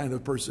through that kind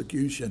of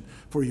persecution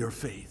for your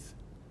faith,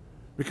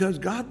 because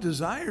God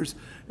desires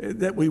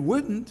that we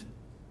wouldn't.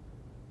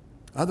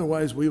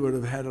 Otherwise, we would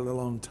have had it a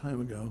long time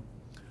ago.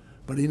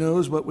 But he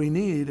knows what we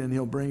need, and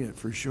he'll bring it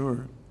for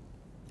sure.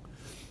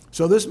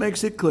 So this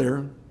makes it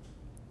clear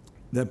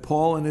that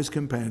Paul and his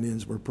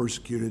companions were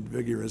persecuted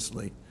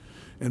vigorously.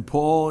 And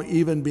Paul,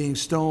 even being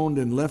stoned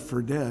and left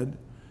for dead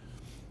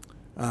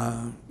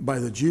by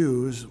the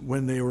Jews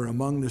when they were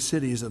among the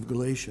cities of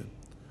Galatia.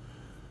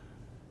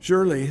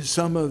 Surely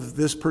some of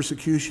this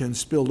persecution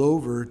spilled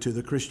over to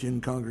the Christian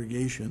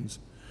congregations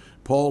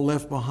that Paul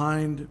left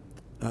behind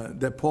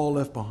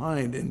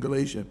in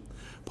Galatia.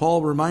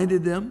 Paul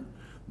reminded them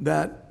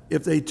that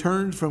if they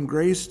turned from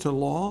grace to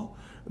law,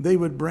 they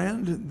would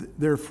brand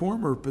their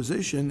former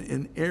position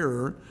in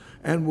error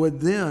and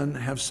would then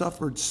have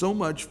suffered so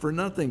much for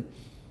nothing.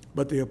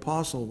 But the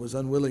apostle was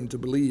unwilling to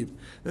believe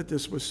that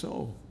this was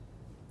so.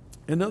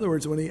 In other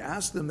words, when he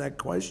asked them that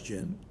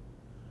question,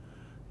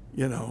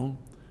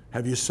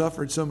 have you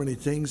suffered so many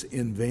things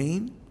in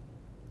vain?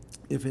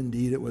 If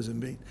indeed it was in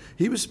vain.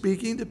 He was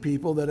speaking to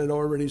people that had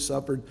already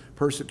suffered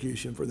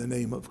persecution for the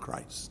name of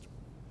Christ.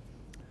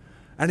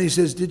 And he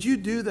says, did you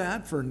do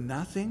that for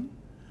nothing?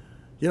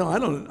 I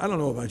don't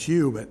know about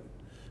you,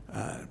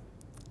 but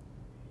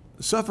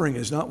suffering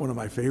is not one of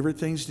my favorite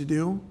things to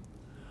do.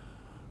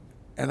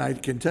 And I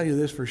can tell you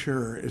this for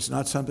sure, it's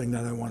not something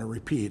that I want to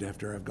repeat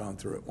after I've gone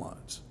through it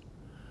once.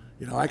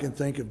 I can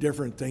think of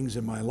different things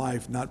in my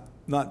life,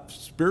 not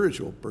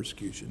spiritual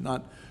persecution,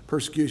 not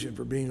persecution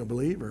for being a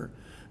believer,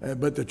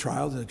 but the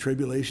trials and the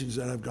tribulations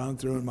that I've gone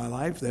through in my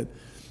life that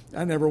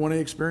I never want to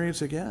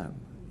experience again.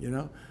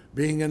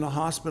 Being in the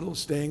hospital,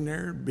 staying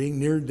there, being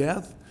near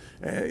death.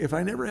 If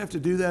I never have to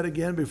do that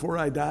again before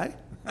I die,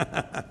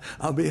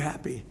 I'll be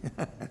happy.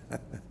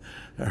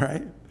 All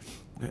right?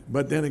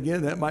 But then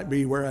again, that might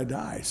be where I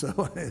die. So,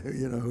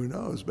 who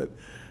knows? But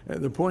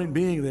the point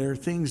being, there are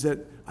things that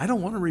I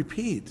don't want to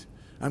repeat.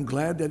 I'm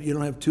glad that you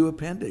don't have two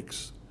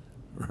appendix,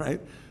 right?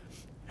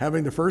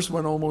 Having the first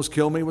one almost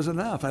kill me was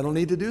enough. I don't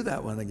need to do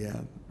that one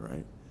again,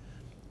 right?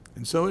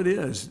 And so it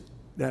is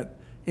that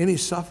any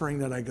suffering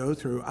that I go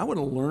through, I want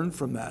to learn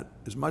from that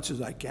as much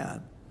as I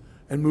can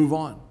and move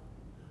on,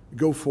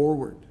 go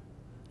forward.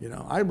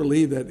 I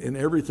believe that in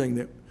everything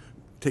that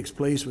takes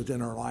place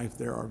within our life,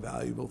 there are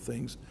valuable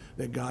things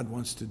that God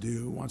wants to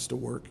do, wants to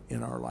work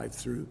in our life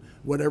through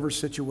whatever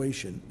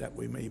situation that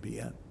we may be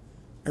in.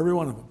 Every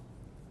one of them.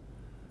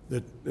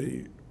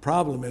 The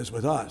problem is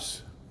with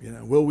us.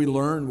 Will we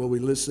learn? Will we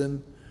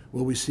listen?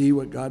 Will we see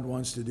what God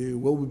wants to do?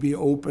 Will we be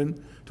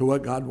open to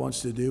what God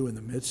wants to do in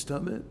the midst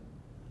of it?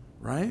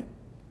 Right?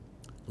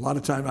 A lot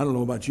of time, I don't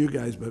know about you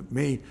guys, but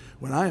me,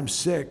 when I am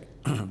sick,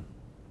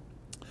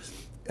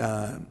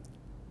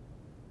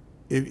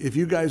 if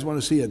you guys want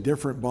to see a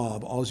different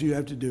Bob, all you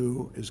have to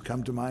do is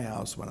come to my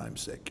house when I'm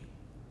sick,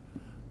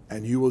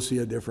 and you will see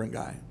a different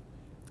guy.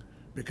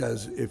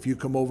 Because if you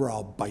come over,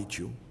 I'll bite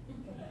you.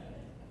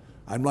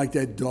 I'm like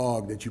that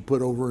dog that you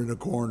put over in the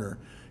corner,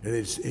 and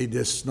he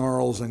just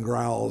snarls and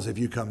growls. If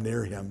you come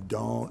near him,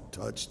 don't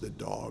touch the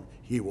dog.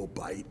 He will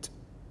bite.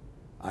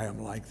 I am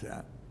like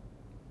that,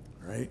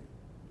 right?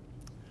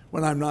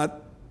 When I'm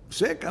not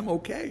sick, I'm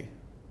okay.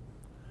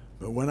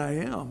 But when I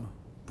am,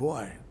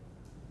 boy,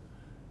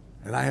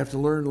 and I have to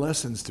learn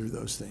lessons through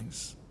those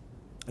things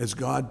as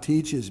God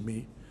teaches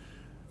me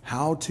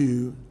how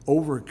to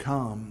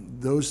overcome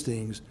those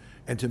things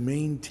and to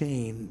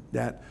maintain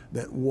that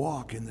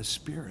walk in the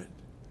Spirit.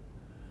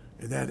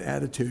 And that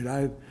attitude,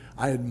 I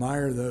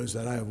admire those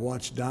that I have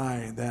watched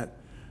die. That,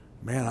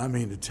 man, I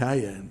mean to tell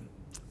you,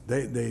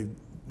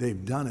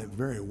 they've done it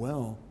very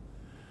well.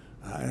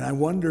 And I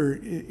wonder,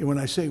 when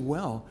I say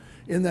well,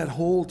 in that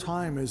whole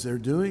time as they're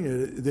doing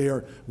it, they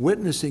are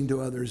witnessing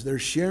to others. They're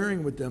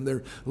sharing with them.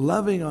 They're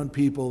loving on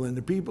people. And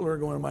the people are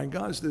going, oh my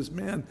gosh, this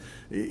man,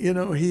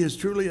 he is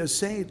truly a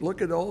saint.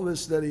 Look at all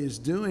this that he is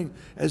doing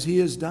as he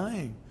is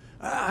dying.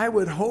 I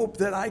would hope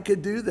that I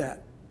could do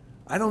that.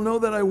 I don't know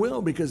that I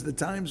will, because the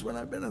times when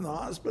I've been in the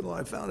hospital,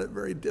 I found it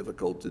very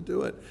difficult to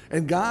do it.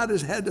 And God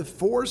has had to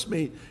force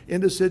me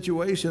into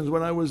situations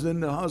when I was in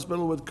the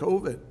hospital with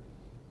COVID.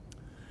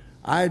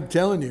 I'm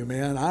telling you,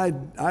 man,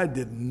 I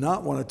did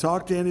not want to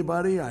talk to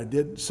anybody. I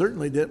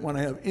certainly didn't want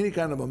to have any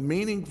kind of a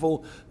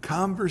meaningful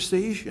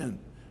conversation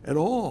at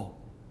all.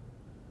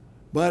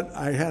 But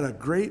I had a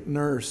great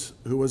nurse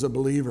who was a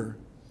believer.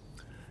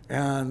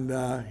 And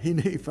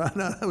he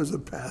found out I was a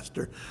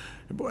pastor.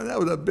 And boy, that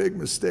was a big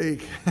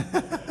mistake.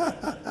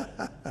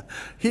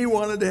 He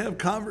wanted to have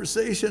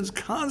conversations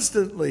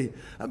constantly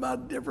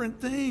about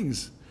different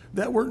things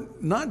that were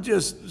not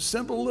just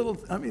simple little,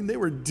 they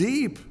were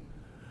deep.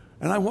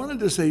 And I wanted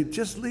to say,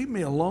 just leave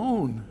me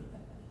alone.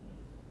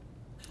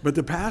 But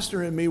the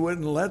pastor in me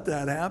wouldn't let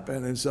that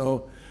happen. And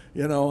so,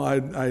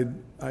 I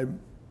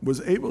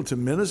was able to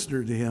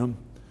minister to him.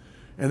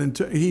 And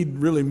he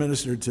really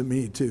ministered to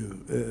me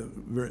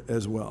too,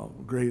 as well,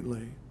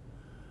 greatly.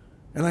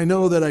 And I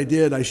know that I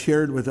did. I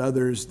shared with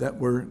others that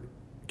were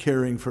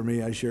caring for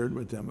me. I shared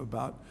with them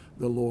about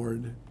the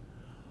Lord.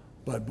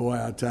 But boy,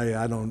 I'll tell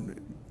you,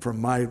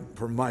 from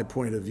my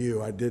point of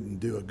view, I didn't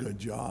do a good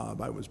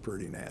job. I was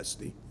pretty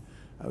nasty.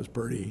 I was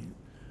pretty,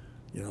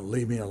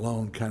 leave me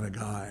alone kind of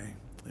guy,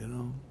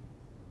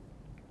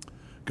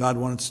 God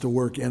wants to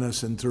work in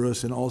us and through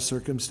us in all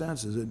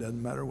circumstances. It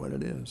doesn't matter what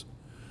it is.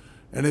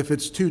 And if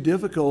it's too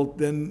difficult,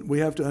 then we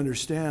have to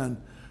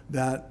understand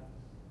that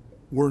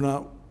we're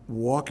not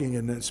walking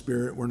in that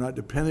Spirit. We're not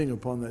depending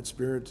upon that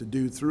Spirit to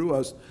do through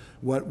us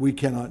what we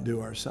cannot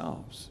do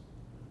ourselves.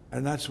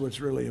 And that's what's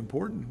really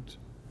important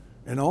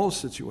in all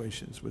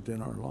situations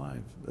within our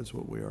life. That's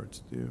what we are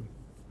to do.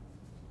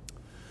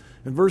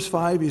 In verse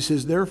 5, he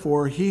says,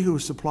 therefore, he who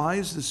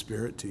supplies the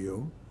Spirit to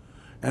you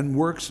and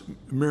works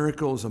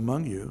miracles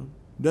among you,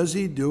 does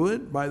he do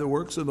it by the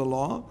works of the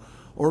law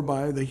or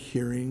by the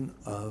hearing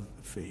of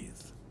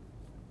faith?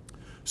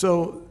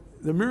 So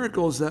the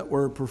miracles that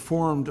were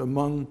performed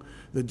among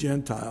the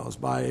Gentiles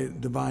by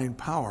divine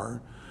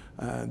power,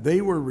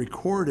 they were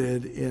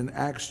recorded in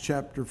Acts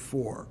chapter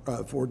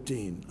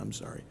 14.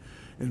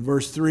 In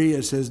verse 3,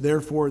 it says,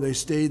 therefore they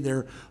stayed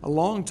there a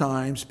long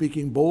time,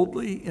 speaking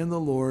boldly in the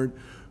Lord,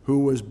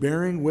 who was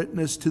bearing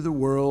witness to the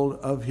world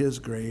of his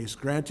grace,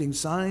 granting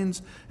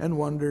signs and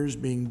wonders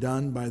being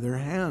done by their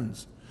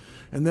hands.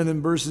 And then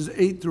in verses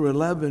 8 through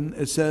 11,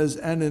 it says,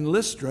 and in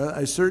Lystra,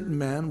 a certain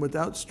man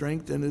without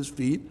strength in his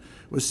feet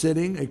was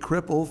sitting, a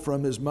cripple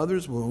from his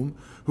mother's womb,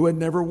 who had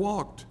never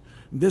walked.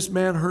 This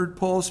man heard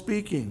Paul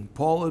speaking.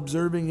 Paul,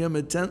 observing him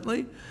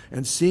intently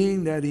and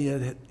seeing that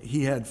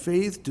he had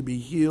faith to be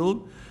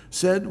healed,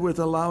 said with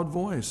a loud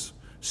voice,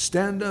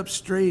 stand up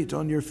straight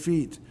on your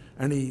feet.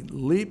 And he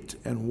leapt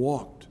and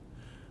walked.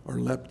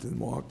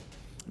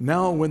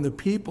 Now when the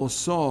people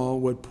saw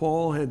what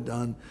Paul had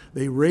done,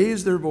 they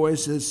raised their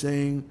voices,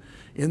 saying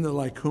in the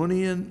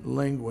Lycaonian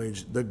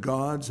language, the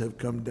gods have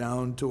come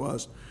down to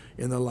us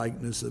in the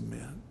likeness of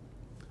men.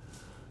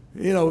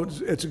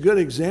 It's a good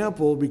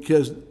example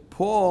because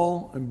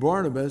Paul and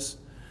Barnabas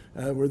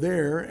were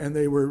there and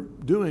they were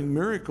doing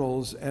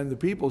miracles and the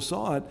people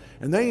saw it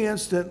and they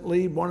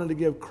instantly wanted to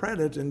give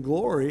credit and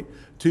glory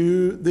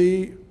to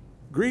the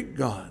Greek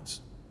gods,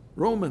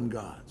 Roman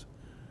gods.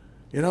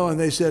 And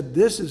they said,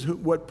 this is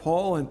what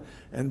Paul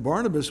and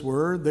Barnabas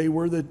were. They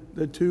were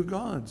the two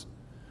gods.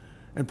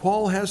 And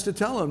Paul has to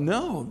tell them,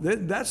 no,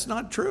 that's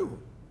not true.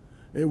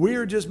 We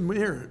are just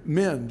mere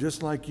men,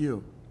 just like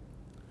you.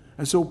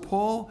 And so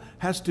Paul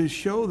has to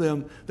show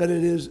them that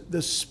it is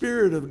the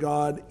Spirit of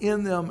God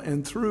in them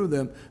and through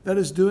them that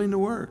is doing the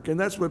work. And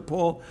that's what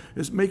Paul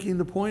is making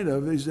the point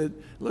of. He said,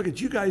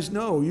 look, you guys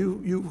know,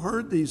 you've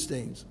heard these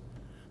things.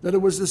 That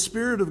it was the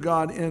Spirit of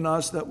God in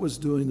us that was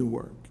doing the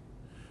work.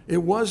 It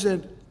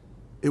wasn't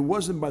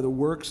by the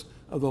works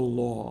of the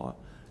law.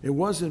 It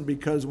wasn't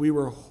because we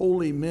were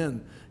holy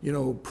men,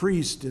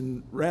 priests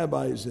and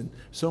rabbis and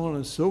so on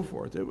and so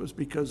forth. It was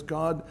because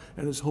God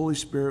and His Holy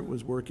Spirit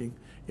was working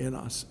in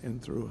us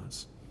and through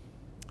us.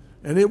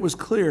 And it was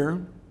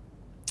clear,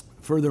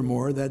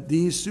 furthermore, that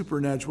these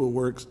supernatural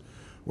works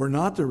were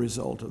not the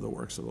result of the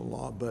works of the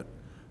law, but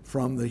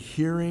from the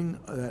hearing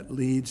that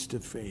leads to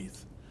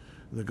faith.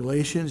 The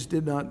Galatians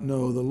did not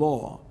know the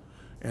law,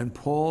 and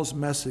Paul's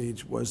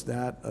message was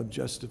that of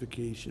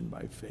justification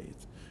by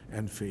faith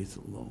and faith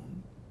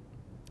alone.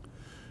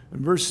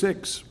 In verse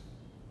 6,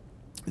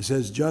 it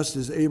says, just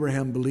as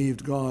Abraham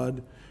believed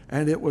God,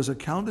 and it was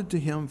accounted to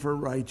him for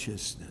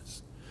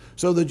righteousness.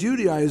 So the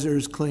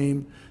Judaizers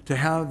claim to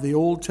have the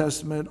Old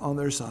Testament on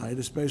their side,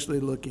 especially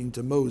looking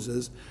to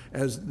Moses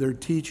as their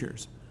teacher.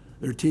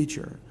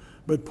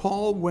 But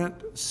Paul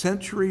went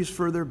centuries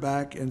further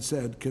back and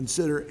said,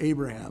 consider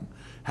Abraham,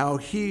 how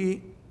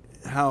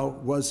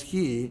was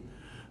he,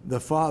 the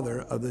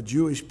father of the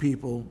Jewish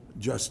people,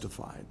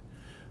 justified?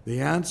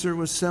 The answer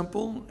was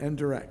simple and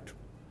direct.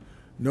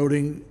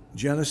 Noting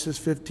Genesis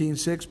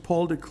 15:6,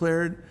 Paul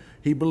declared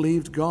he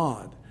believed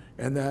God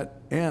and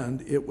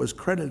it was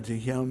credited to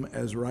him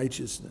as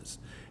righteousness.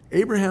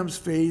 Abraham's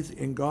faith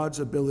in God's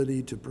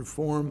ability to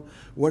perform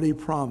what he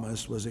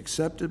promised was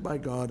accepted by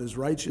God as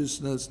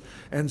righteousness,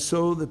 and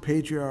so the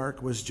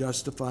patriarch was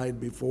justified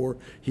before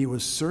he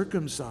was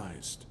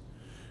circumcised.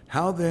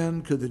 How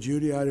then could the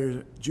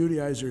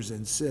Judaizers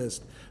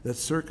insist that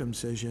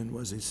circumcision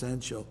was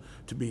essential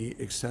to be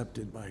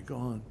accepted by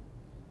God?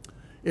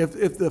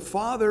 If the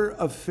father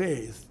of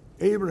faith,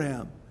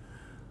 Abraham,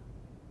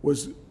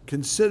 was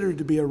considered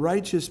to be a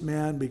righteous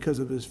man because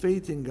of his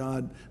faith in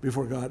God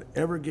before God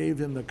ever gave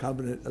him the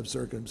covenant of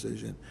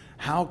circumcision,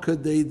 how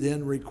could they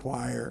then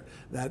require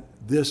that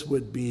this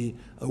would be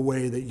a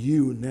way that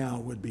you now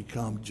would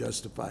become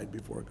justified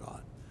before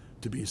God,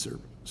 to be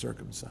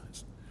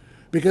circumcised?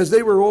 Because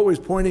they were always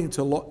pointing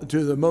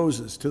to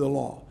Moses, to the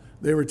law.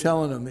 They were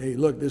telling them, hey,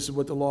 look, this is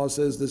what the law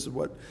says, this is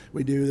what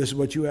we do, this is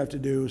what you have to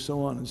do,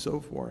 so on and so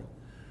forth.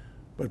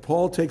 But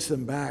Paul takes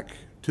them back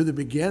to the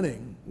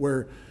beginning,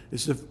 where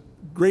it's a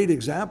great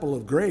example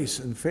of grace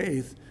and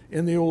faith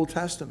in the Old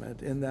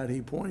Testament, in that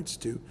he points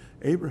to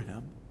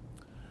Abraham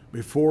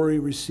before he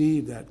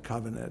received that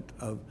covenant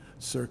of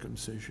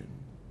circumcision.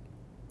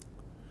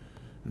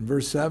 In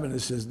verse 7 it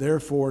says,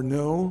 therefore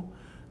know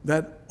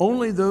that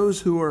only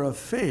those who are of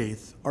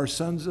faith are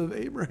sons of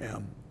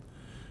Abraham.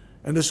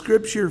 And the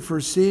scripture,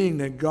 foreseeing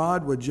that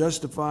God would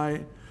justify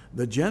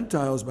the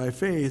Gentiles by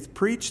faith,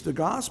 preached the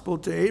gospel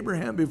to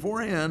Abraham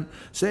beforehand,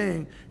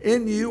 saying,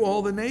 in you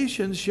all the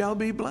nations shall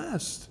be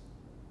blessed.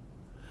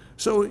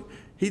 So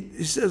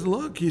he says,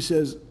 look, he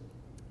says,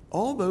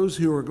 all those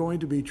who are going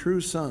to be true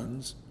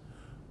sons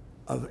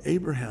of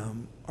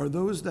Abraham are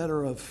those that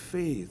are of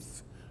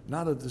faith,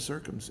 not of the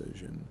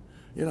circumcision.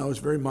 You know, it's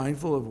very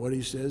mindful of what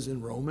he says in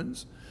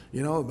Romans,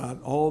 you know,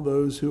 about all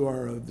those who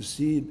are of the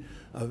seed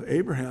of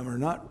Abraham are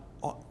not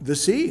the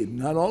seed.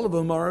 Not all of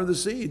them are of the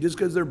seed. Just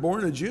because they're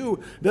born a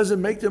Jew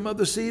doesn't make them of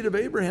the seed of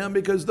Abraham,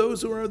 because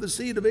those who are of the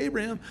seed of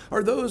Abraham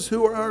are those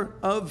who are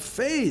of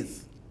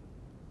faith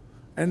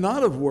and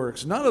not of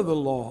works, not of the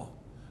law,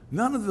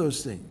 none of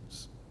those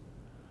things.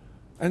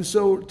 And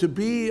so to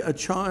be a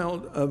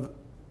child of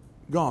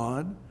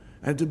God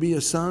and to be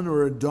a son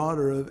or a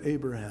daughter of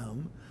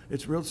Abraham,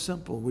 it's real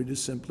simple. We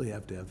just simply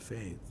have to have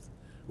faith.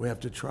 We have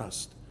to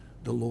trust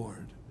the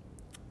Lord.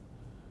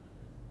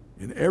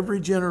 In every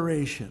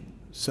generation,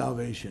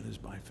 salvation is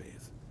by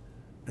faith.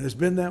 And it's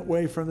been that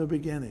way from the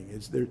beginning.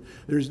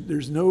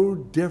 There's no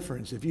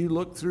difference. If you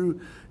look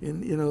through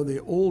in the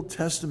Old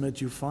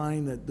Testament, you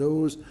find that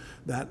those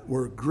that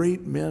were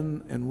great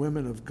men and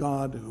women of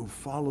God who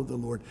followed the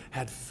Lord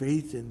had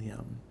faith in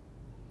him.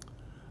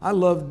 I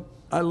love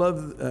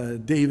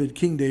David,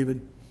 King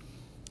David,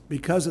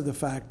 because of the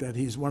fact that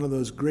he's one of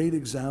those great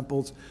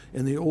examples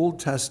in the Old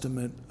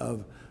Testament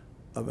of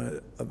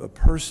a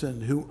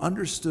person who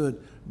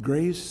understood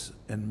grace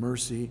and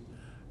mercy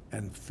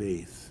and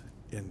faith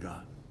in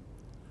God.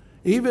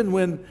 Even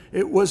when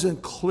it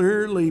wasn't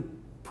clearly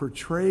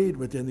portrayed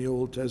within the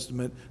Old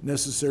Testament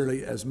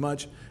necessarily as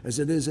much as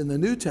it is in the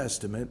New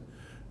Testament,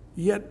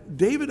 yet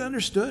David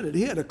understood it.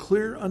 He had a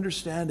clear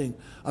understanding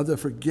of the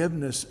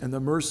forgiveness and the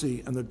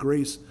mercy and the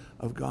grace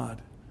of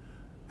God.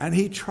 And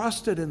he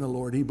trusted in the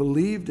Lord. He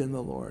believed in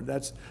the Lord.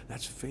 That's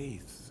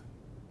faith.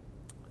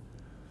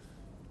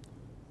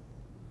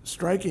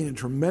 Striking a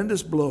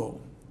tremendous blow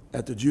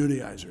at the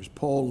Judaizers,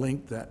 Paul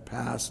linked that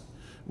past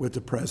with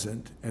the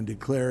present and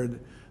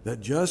declared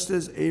that just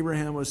as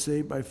Abraham was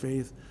saved by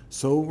faith,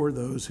 so were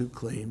those who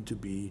claimed to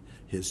be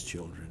his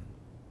children.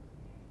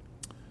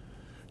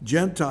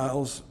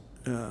 Gentiles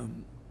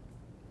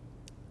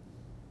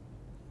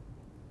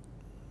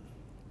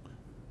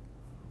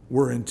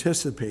were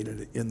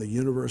anticipated in the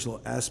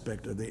universal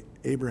aspect of the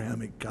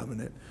Abrahamic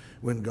covenant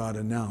when God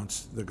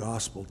announced the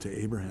gospel to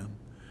Abraham.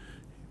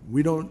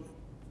 We don't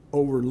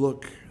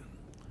overlook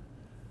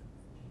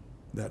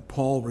that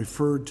Paul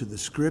referred to the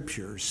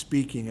scripture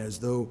speaking as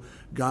though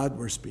God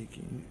were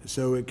speaking,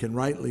 so it can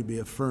rightly be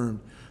affirmed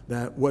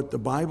that what the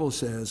Bible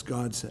says,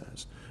 God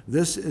says.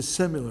 This is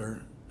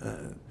similar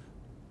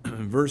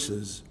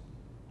verses.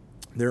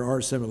 There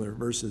are similar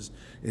verses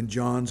in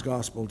John's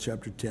Gospel,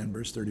 chapter 10,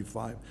 verse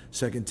 35,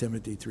 2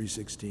 Timothy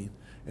 3:16,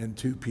 and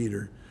 2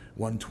 Peter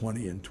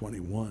 1:20 and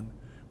 21,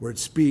 where it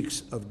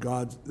speaks of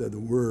God, the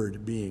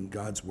Word being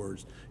God's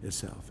words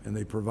itself. And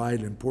they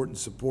provide important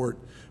support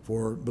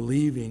for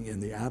believing in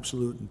the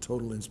absolute and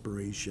total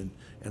inspiration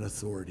and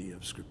authority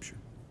of Scripture.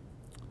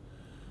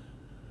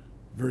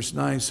 Verse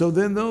 9, so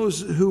then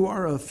those who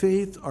are of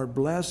faith are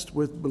blessed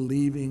with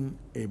believing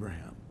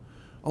Abraham.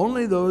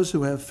 Only those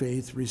who have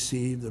faith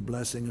receive the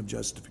blessing of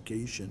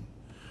justification.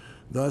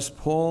 Thus,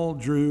 Paul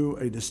drew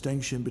a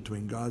distinction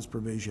between God's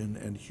provision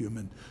and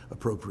human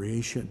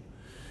appropriation.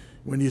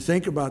 When you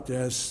think about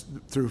this,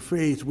 through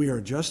faith, we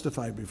are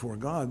justified before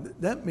God.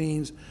 That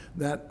means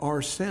that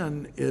our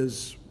sin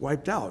is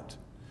wiped out.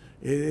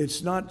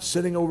 It's not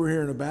sitting over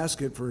here in a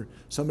basket for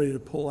somebody to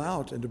pull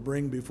out and to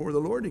bring before the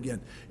Lord again.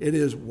 It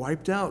is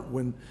wiped out.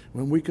 When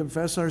we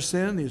confess our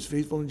sin, He is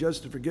faithful and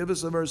just to forgive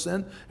us of our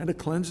sin and to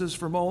cleanse us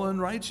from all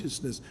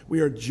unrighteousness. We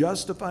are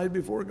justified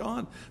before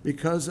God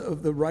because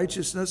of the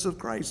righteousness of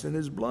Christ and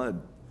His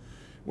blood.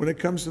 When it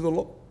comes to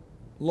the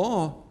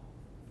law,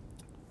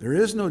 there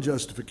is no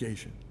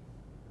justification.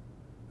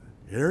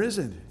 There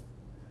isn't.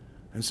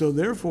 And so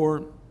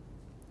therefore,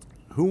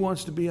 who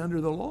wants to be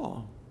under the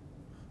law?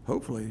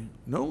 Hopefully,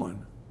 no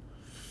one.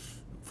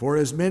 For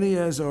as many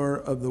as are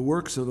of the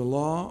works of the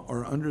law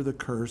are under the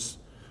curse,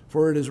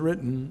 For it is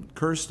written,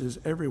 cursed is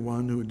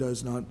everyone who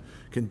does not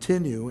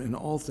continue in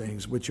all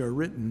things which are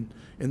written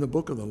in the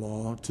book of the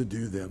law to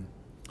do them.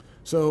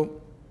 So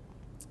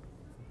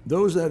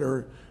those that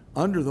are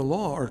under the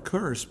law are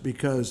cursed,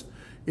 because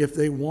if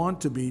they want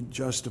to be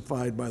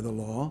justified by the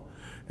law,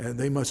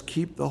 they must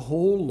keep the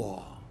whole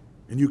law.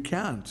 And you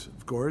can't,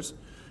 of course.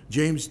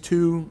 James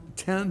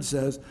 2:10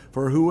 says,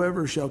 for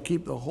whoever shall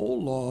keep the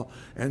whole law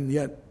and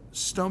yet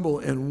stumble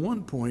in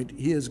one point,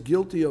 he is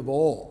guilty of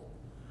all.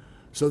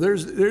 So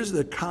there's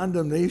the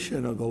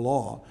condemnation of the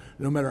law,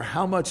 no matter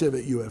how much of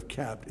it you have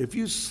kept. If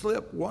you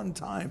slip one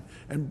time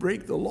and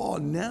break the law,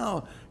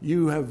 now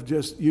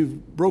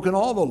you've broken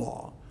all the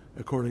law,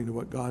 according to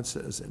what God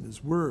says in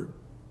his word.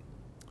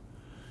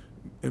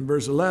 In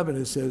verse 11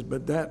 it says,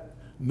 but that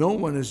no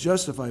one is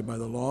justified by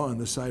the law in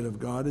the sight of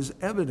God is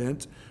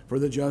evident, for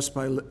the just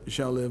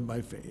shall live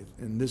by faith.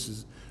 And this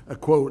is a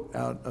quote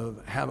out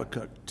of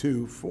Habakkuk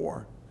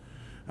 2:4.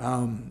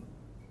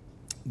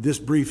 This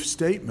brief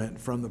statement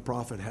from the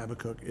prophet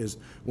Habakkuk is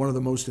one of the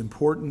most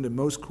important and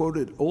most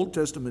quoted Old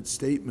Testament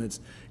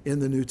statements in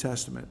the New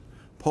Testament.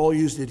 Paul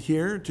used it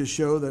here to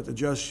show that the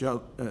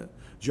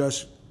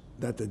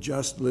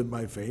just live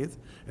by faith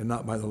and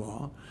not by the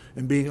law.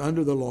 And being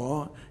under the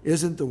law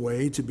isn't the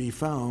way to be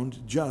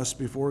found just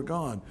before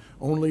God.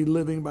 Only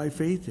living by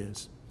faith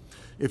is.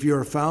 If you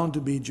are found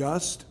to be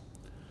just,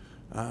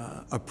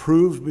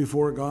 approved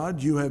before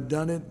God, you have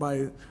done it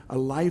by a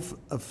life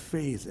of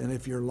faith. And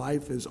if your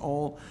life is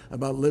all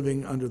about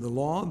living under the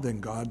law,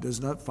 then God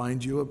does not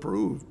find you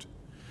approved.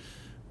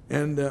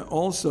 And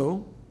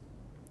also,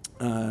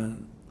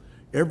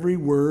 every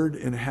word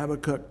in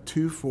Habakkuk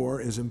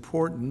 2:4 is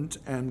important,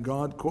 and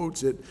God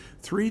quotes it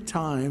 3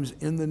 times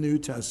in the New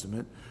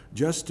Testament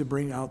just to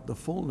bring out the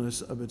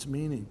fullness of its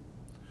meaning.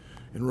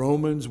 In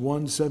Romans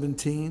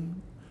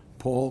 1:17,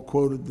 Paul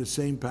quoted the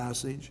same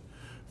passage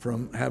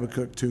from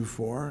Habakkuk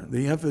 2:4.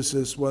 The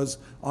emphasis was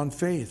on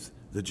faith.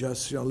 The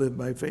just shall live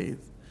by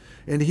faith.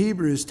 In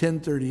Hebrews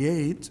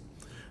 10:38,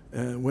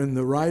 when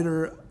the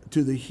writer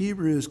to the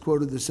Hebrews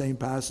quoted the same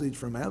passage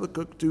from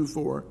Habakkuk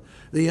 2:4,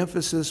 the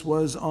emphasis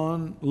was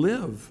on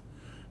live.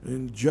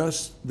 And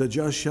the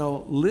just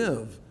shall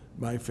live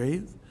by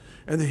faith.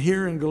 And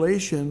here in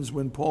Galatians,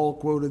 when Paul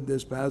quoted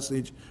this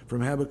passage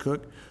from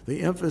Habakkuk,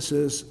 the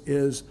emphasis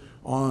is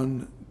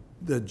on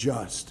the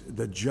just.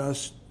 The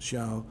just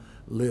shall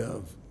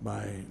live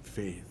by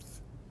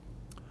faith.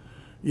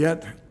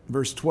 Yet,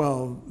 verse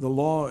 12, the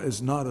law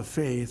is not of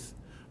faith,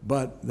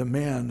 but the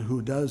man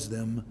who does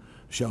them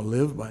shall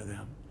live by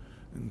them.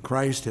 And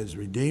Christ has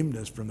redeemed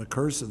us from the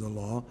curse of the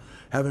law,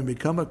 having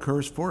become a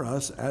curse for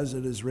us, as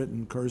it is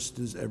written, cursed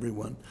is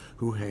everyone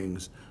who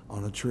hangs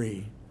on a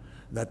tree,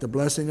 that the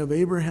blessing of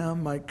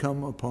Abraham might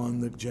come upon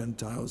the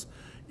Gentiles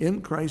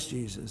in Christ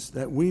Jesus,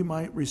 that we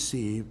might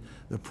receive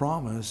the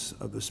promise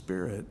of the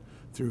Spirit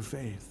through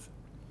faith.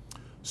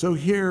 So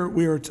here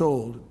we are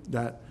told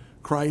that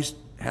Christ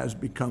has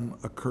become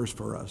a curse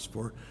for us,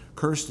 for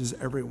cursed is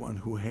everyone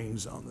who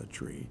hangs on the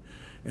tree.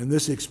 And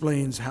this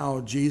explains how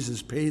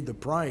Jesus paid the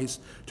price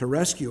to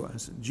rescue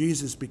us.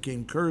 Jesus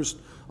became cursed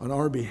on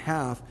our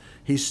behalf.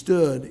 He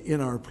stood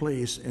in our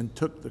place and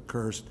took the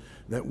curse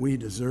that we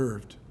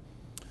deserved.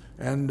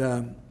 And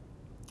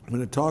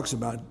when it talks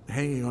about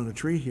hanging on a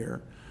tree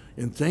here,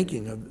 in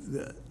thinking of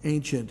the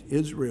ancient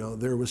Israel,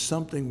 there was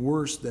something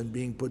worse than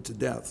being put to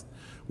death.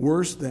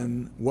 Worse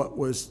than what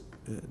was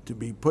to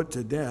be put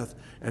to death,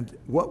 and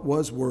what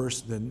was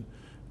worse than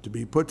to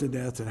be put to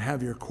death and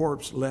have your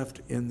corpse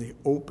left in the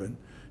open,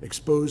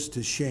 exposed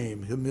to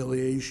shame,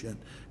 humiliation,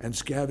 and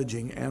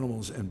scavenging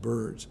animals and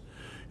birds.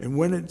 And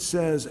when it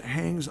says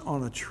hangs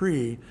on a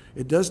tree,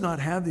 it does not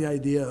have the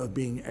idea of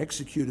being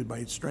executed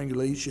by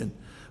strangulation,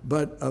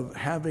 but of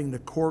having the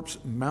corpse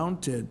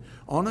mounted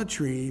on a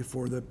tree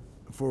for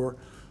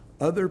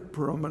other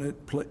prominent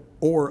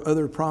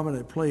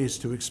place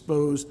to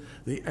expose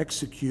the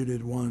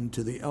executed one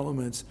to the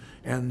elements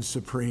and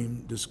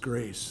supreme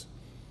disgrace.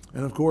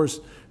 And of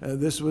course,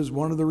 this was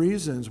one of the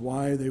reasons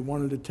why they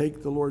wanted to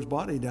take the Lord's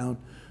body down,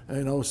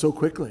 so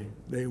quickly.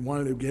 They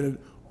wanted to get it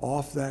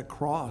off that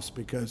cross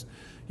because,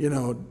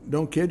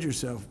 don't kid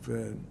yourself.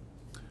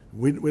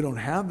 We don't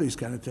have these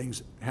kind of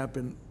things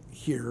happen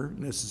here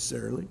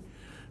necessarily.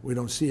 We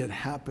don't see it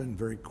happen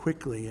very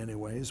quickly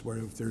anyways, where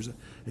if there's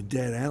a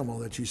dead animal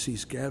that you see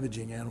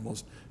scavenging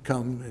animals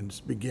come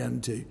and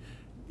begin to,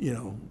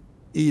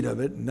 eat of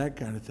it and that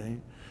kind of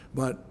thing.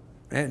 But,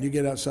 you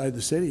get outside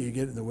the city, you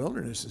get in the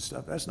wilderness and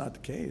stuff, that's not the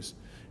case.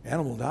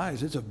 Animal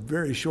dies, it's a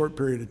very short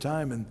period of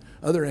time, and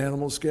other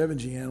animals,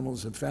 scavenging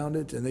animals, have found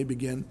it and they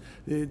begin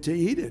to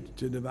eat it,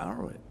 to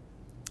devour it.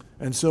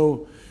 And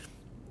so,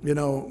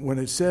 when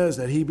it says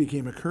that he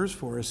became a curse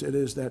for us, it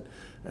is that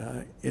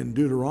in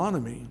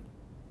Deuteronomy,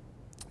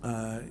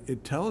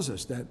 it tells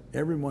us that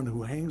everyone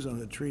who hangs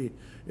on a tree,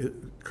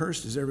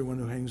 cursed is everyone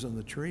who hangs on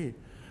the tree.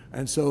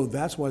 And so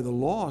that's why the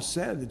law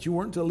said that you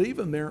weren't to leave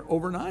him there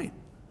overnight.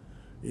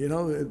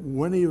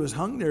 When he was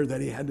hung there, that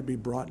he had to be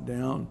brought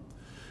down.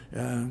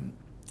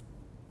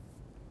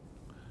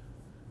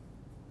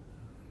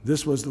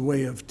 This was the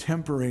way of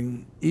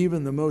tempering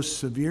even the most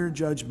severe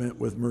judgment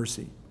with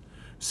mercy.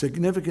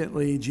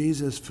 Significantly,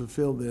 Jesus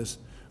fulfilled this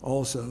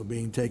also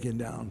being taken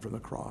down from the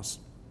cross.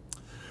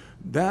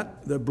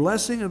 That the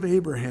blessing of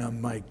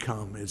Abraham might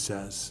come, it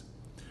says.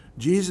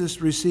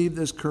 Jesus received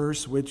this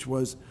curse which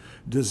was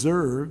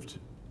deserved,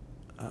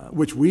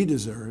 which we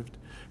deserved,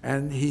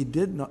 and he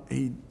did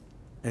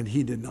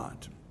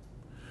not,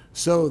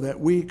 so that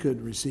we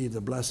could receive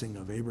the blessing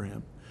of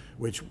Abraham,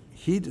 which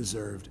he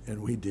deserved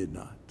and we did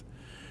not.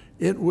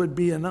 It would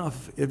be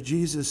enough if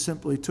Jesus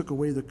simply took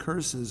away the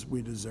curses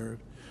we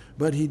deserved,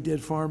 but he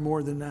did far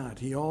more than that.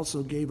 He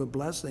also gave a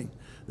blessing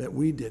that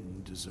we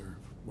didn't deserve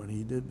when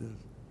he did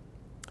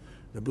this.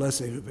 The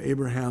blessing of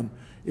Abraham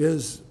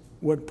is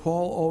what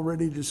Paul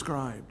already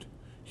described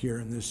here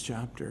in this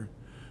chapter,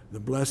 the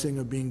blessing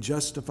of being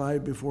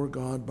justified before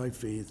God by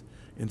faith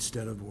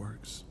instead of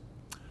works.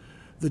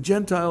 The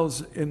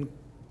Gentiles in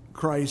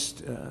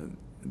Christ,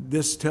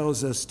 this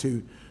tells us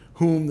to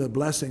whom the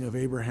blessing of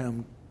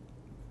Abraham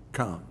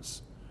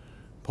comes.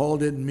 Paul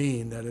didn't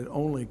mean that it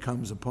only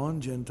comes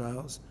upon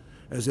Gentiles,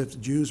 as if the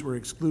Jews were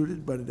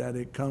excluded, but that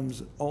it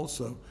comes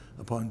also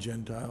upon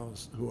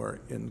Gentiles who are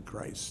in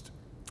Christ.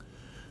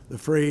 The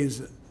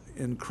phrase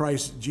in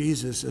Christ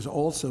Jesus is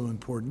also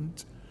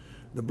important.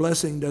 The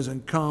blessing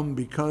doesn't come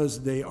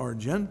because they are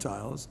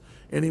Gentiles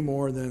any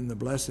more than the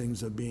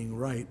blessings of being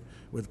right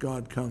with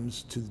God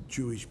comes to the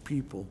Jewish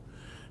people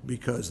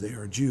because they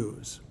are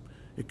Jews.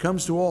 It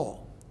comes to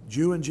all,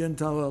 Jew and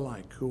Gentile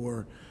alike, who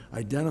are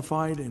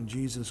identified in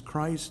Jesus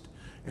Christ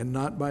and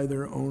not by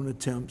their own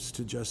attempts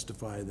to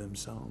justify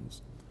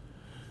themselves.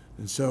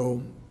 And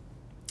so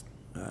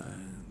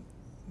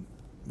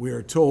we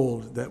are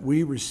told that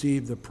we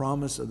receive the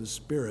promise of the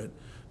Spirit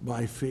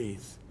by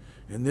faith.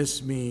 And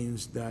this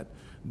means that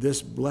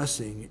this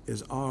blessing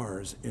is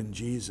ours in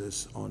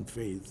Jesus on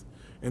faith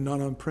and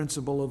not on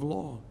principle of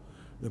law.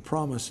 The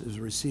promise is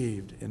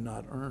received and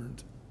not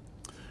earned.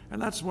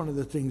 And that's one of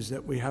the things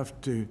that we have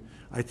to,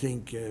 I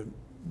think,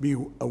 be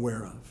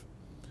aware of.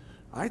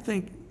 I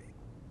think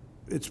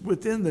it's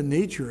within the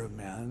nature of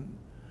man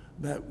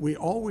that we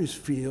always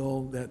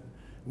feel that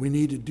we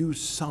need to do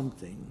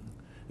something,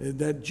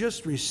 that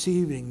just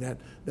receiving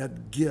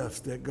that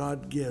gift that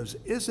God gives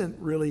isn't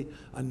really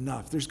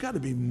enough. There's got to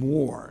be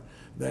more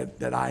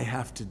that I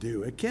have to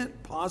do. It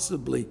can't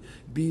possibly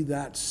be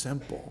that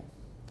simple.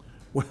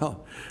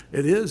 Well,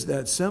 it is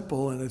that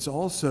simple, and it's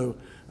also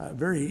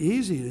very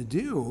easy to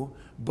do,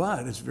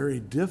 but it's very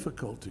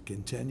difficult to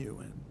continue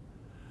in.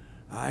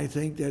 I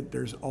think that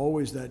there's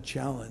always that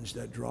challenge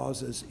that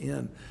draws us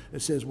in.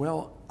 It says,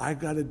 well, I've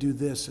got to do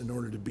this in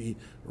order to be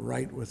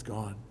right with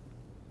God.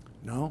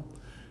 No,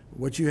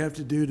 what you have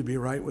to do to be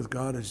right with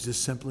God is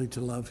just simply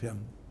to love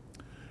him.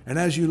 And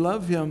as you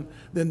love him,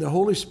 then the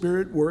Holy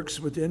Spirit works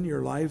within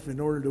your life in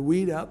order to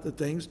weed out the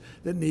things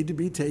that need to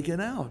be taken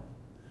out.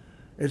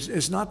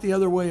 It's not the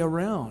other way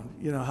around.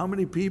 You know, how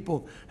many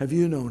people have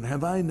you known,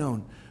 have I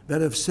known,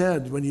 that have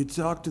said when you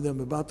talk to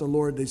them about the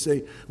Lord, they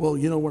say, well,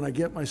 you know, when I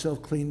get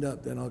myself cleaned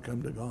up, then I'll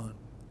come to God.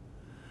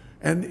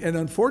 And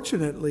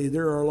unfortunately,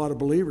 there are a lot of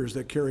believers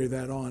that carry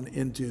that on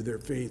into their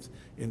faith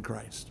in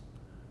Christ.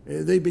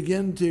 They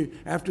begin to,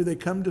 after they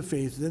come to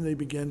faith, then they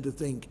begin to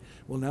think,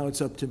 well, now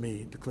it's up to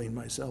me to clean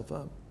myself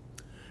up.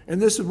 And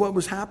this is what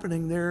was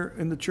happening there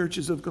in the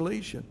churches of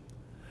Galatia.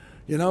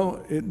 You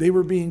know, they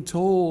were being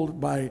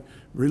told by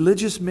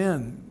religious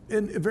men,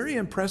 and very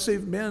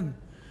impressive men.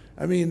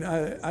 I mean,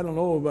 I don't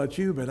know about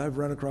you, but I've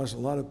run across a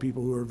lot of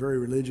people who are very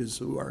religious,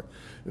 who are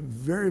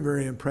very,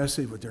 very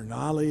impressive with their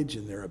knowledge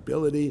and their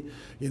ability,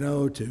 you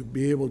know, to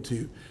be able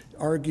to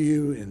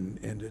argue and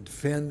to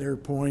defend their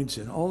points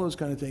and all those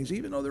kind of things,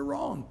 even though they're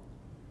wrong.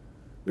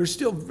 They're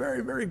still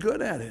very, very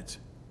good at it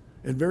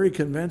and very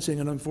convincing,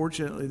 and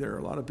unfortunately, there are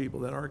a lot of people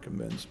that are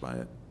convinced by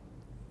it.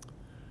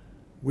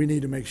 We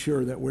need to make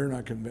sure that we're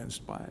not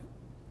convinced by it,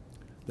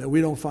 that we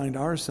don't find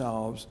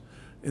ourselves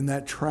in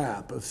that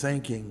trap of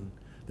thinking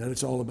that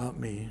it's all about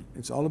me.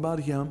 It's all about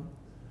him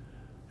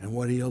and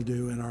what he'll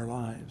do in our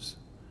lives.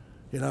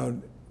 You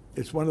know,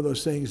 it's one of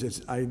those things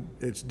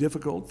it's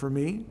difficult for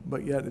me,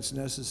 but yet it's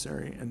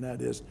necessary, and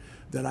that is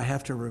that I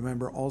have to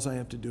remember all I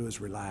have to do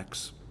is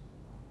relax.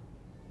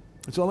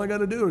 That's all I got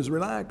to do is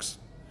relax.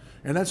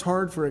 And that's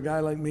hard for a guy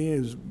like me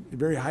who's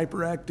very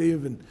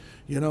hyperactive and,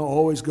 you know,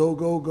 always go,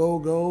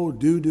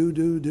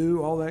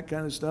 do, all that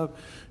kind of stuff.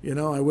 You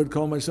know, I would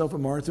call myself a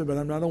Martha, but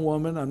I'm not a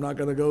woman. I'm not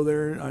going to go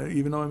there.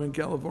 Even though I'm in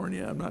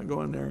California, I'm not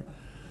going there.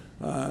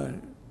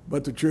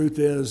 But the truth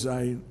is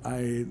I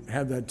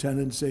have that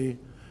tendency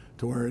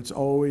to where it's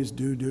always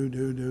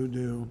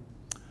do.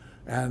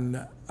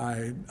 And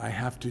I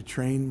have to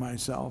train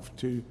myself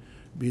to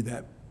be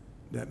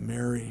that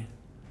Mary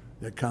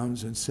that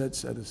comes and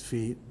sits at his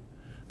feet,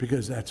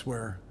 because that's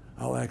where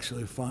I'll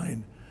actually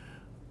find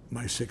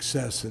my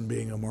success in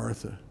being a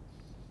Martha.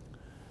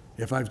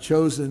 If I've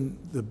chosen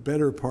the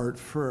better part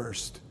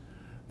first,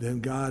 then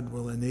God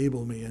will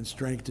enable me and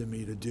strengthen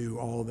me to do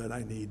all that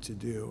I need to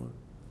do.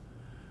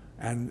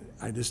 And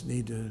I just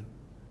need to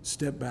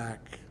step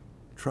back,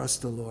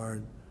 trust the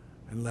Lord,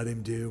 and let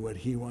him do what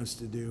he wants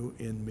to do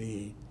in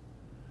me.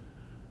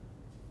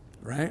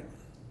 Right?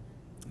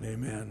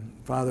 Amen.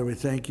 Father, we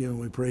thank you and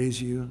we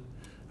praise you.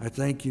 I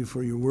thank you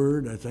for your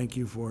word. I thank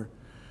you for,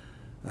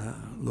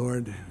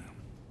 Lord,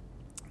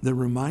 the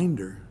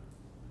reminder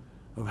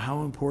of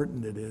how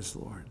important it is,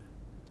 Lord,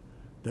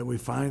 that we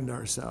find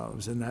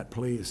ourselves in that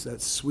place,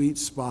 that sweet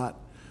spot,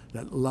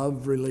 that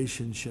love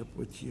relationship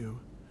with you,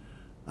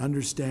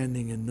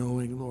 understanding and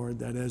knowing, Lord,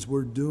 that as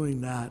we're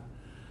doing that,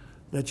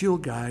 that you'll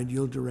guide,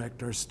 you'll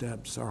direct our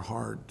steps, our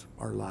heart,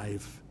 our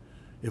life,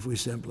 if we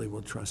simply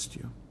will trust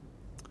you.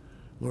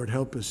 Lord,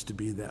 help us to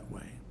be that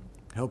way.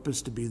 Help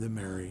us to be the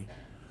Mary,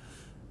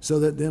 so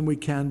that then we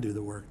can do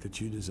the work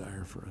that you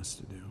desire for us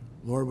to do.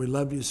 Lord, we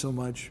love you so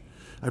much.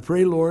 I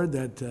pray, Lord,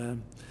 that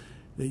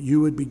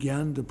you would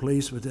begin to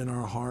place within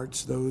our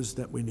hearts those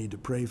that we need to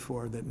pray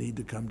for, that need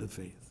to come to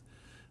faith.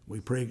 We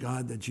pray,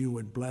 God, that you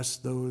would bless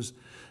those,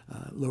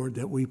 Lord,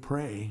 that we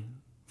pray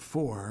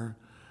for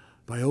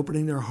by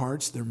opening their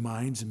hearts, their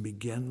minds, and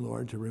begin,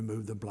 Lord, to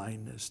remove the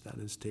blindness that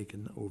has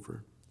taken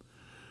over.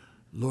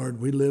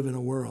 Lord, we live in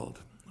a world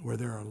where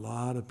there are a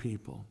lot of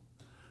people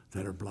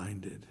that are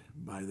blinded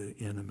by the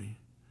enemy.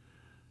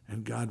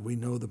 And God, we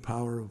know the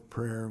power of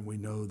prayer. We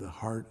know the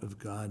heart of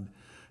God.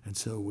 And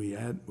so we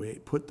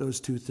put those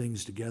two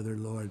things together,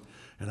 Lord,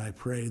 and I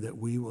pray that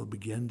we will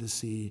begin to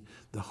see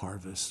the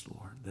harvest,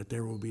 Lord, that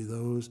there will be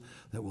those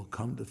that will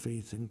come to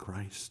faith in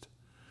Christ.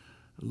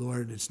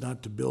 Lord, it's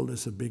not to build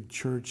us a big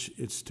church,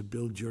 it's to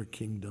build your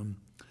kingdom,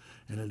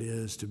 and it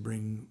is to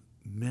bring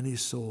many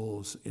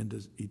souls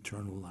into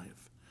eternal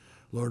life.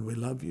 Lord, we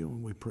love you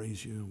and we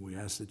praise you, and we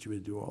ask that you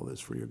would do all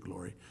this for your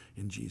glory.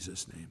 In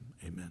Jesus' name,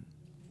 amen.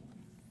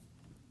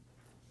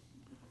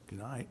 Good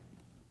night.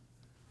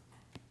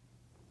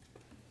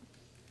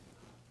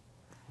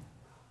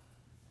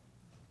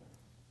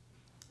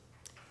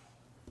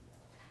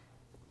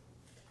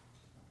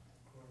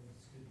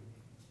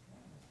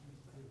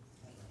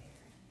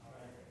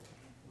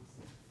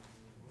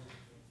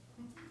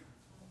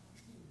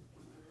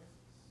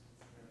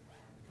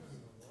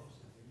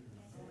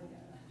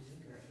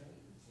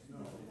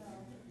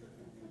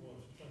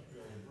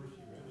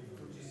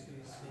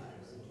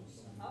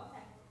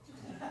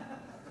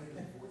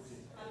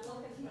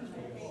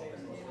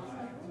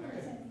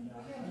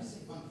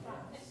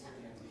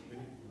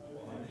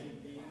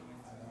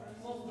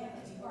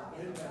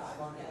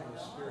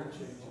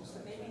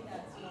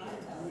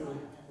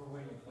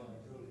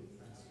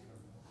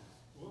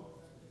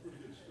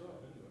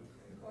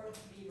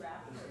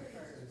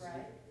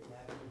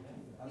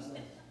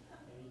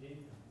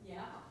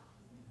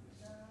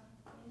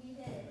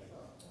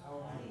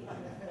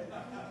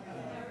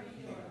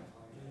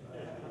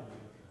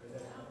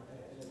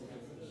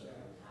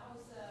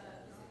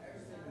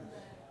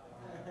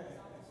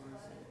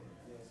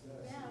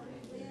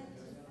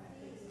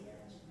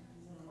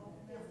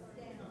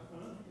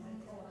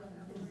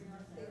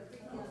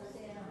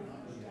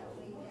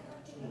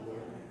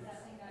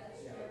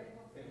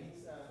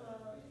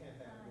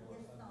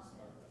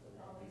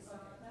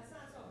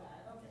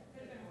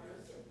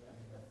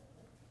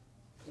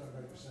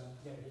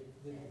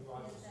 Yeah, the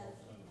garage is off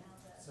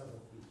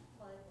several feet.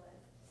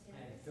 And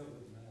it filled with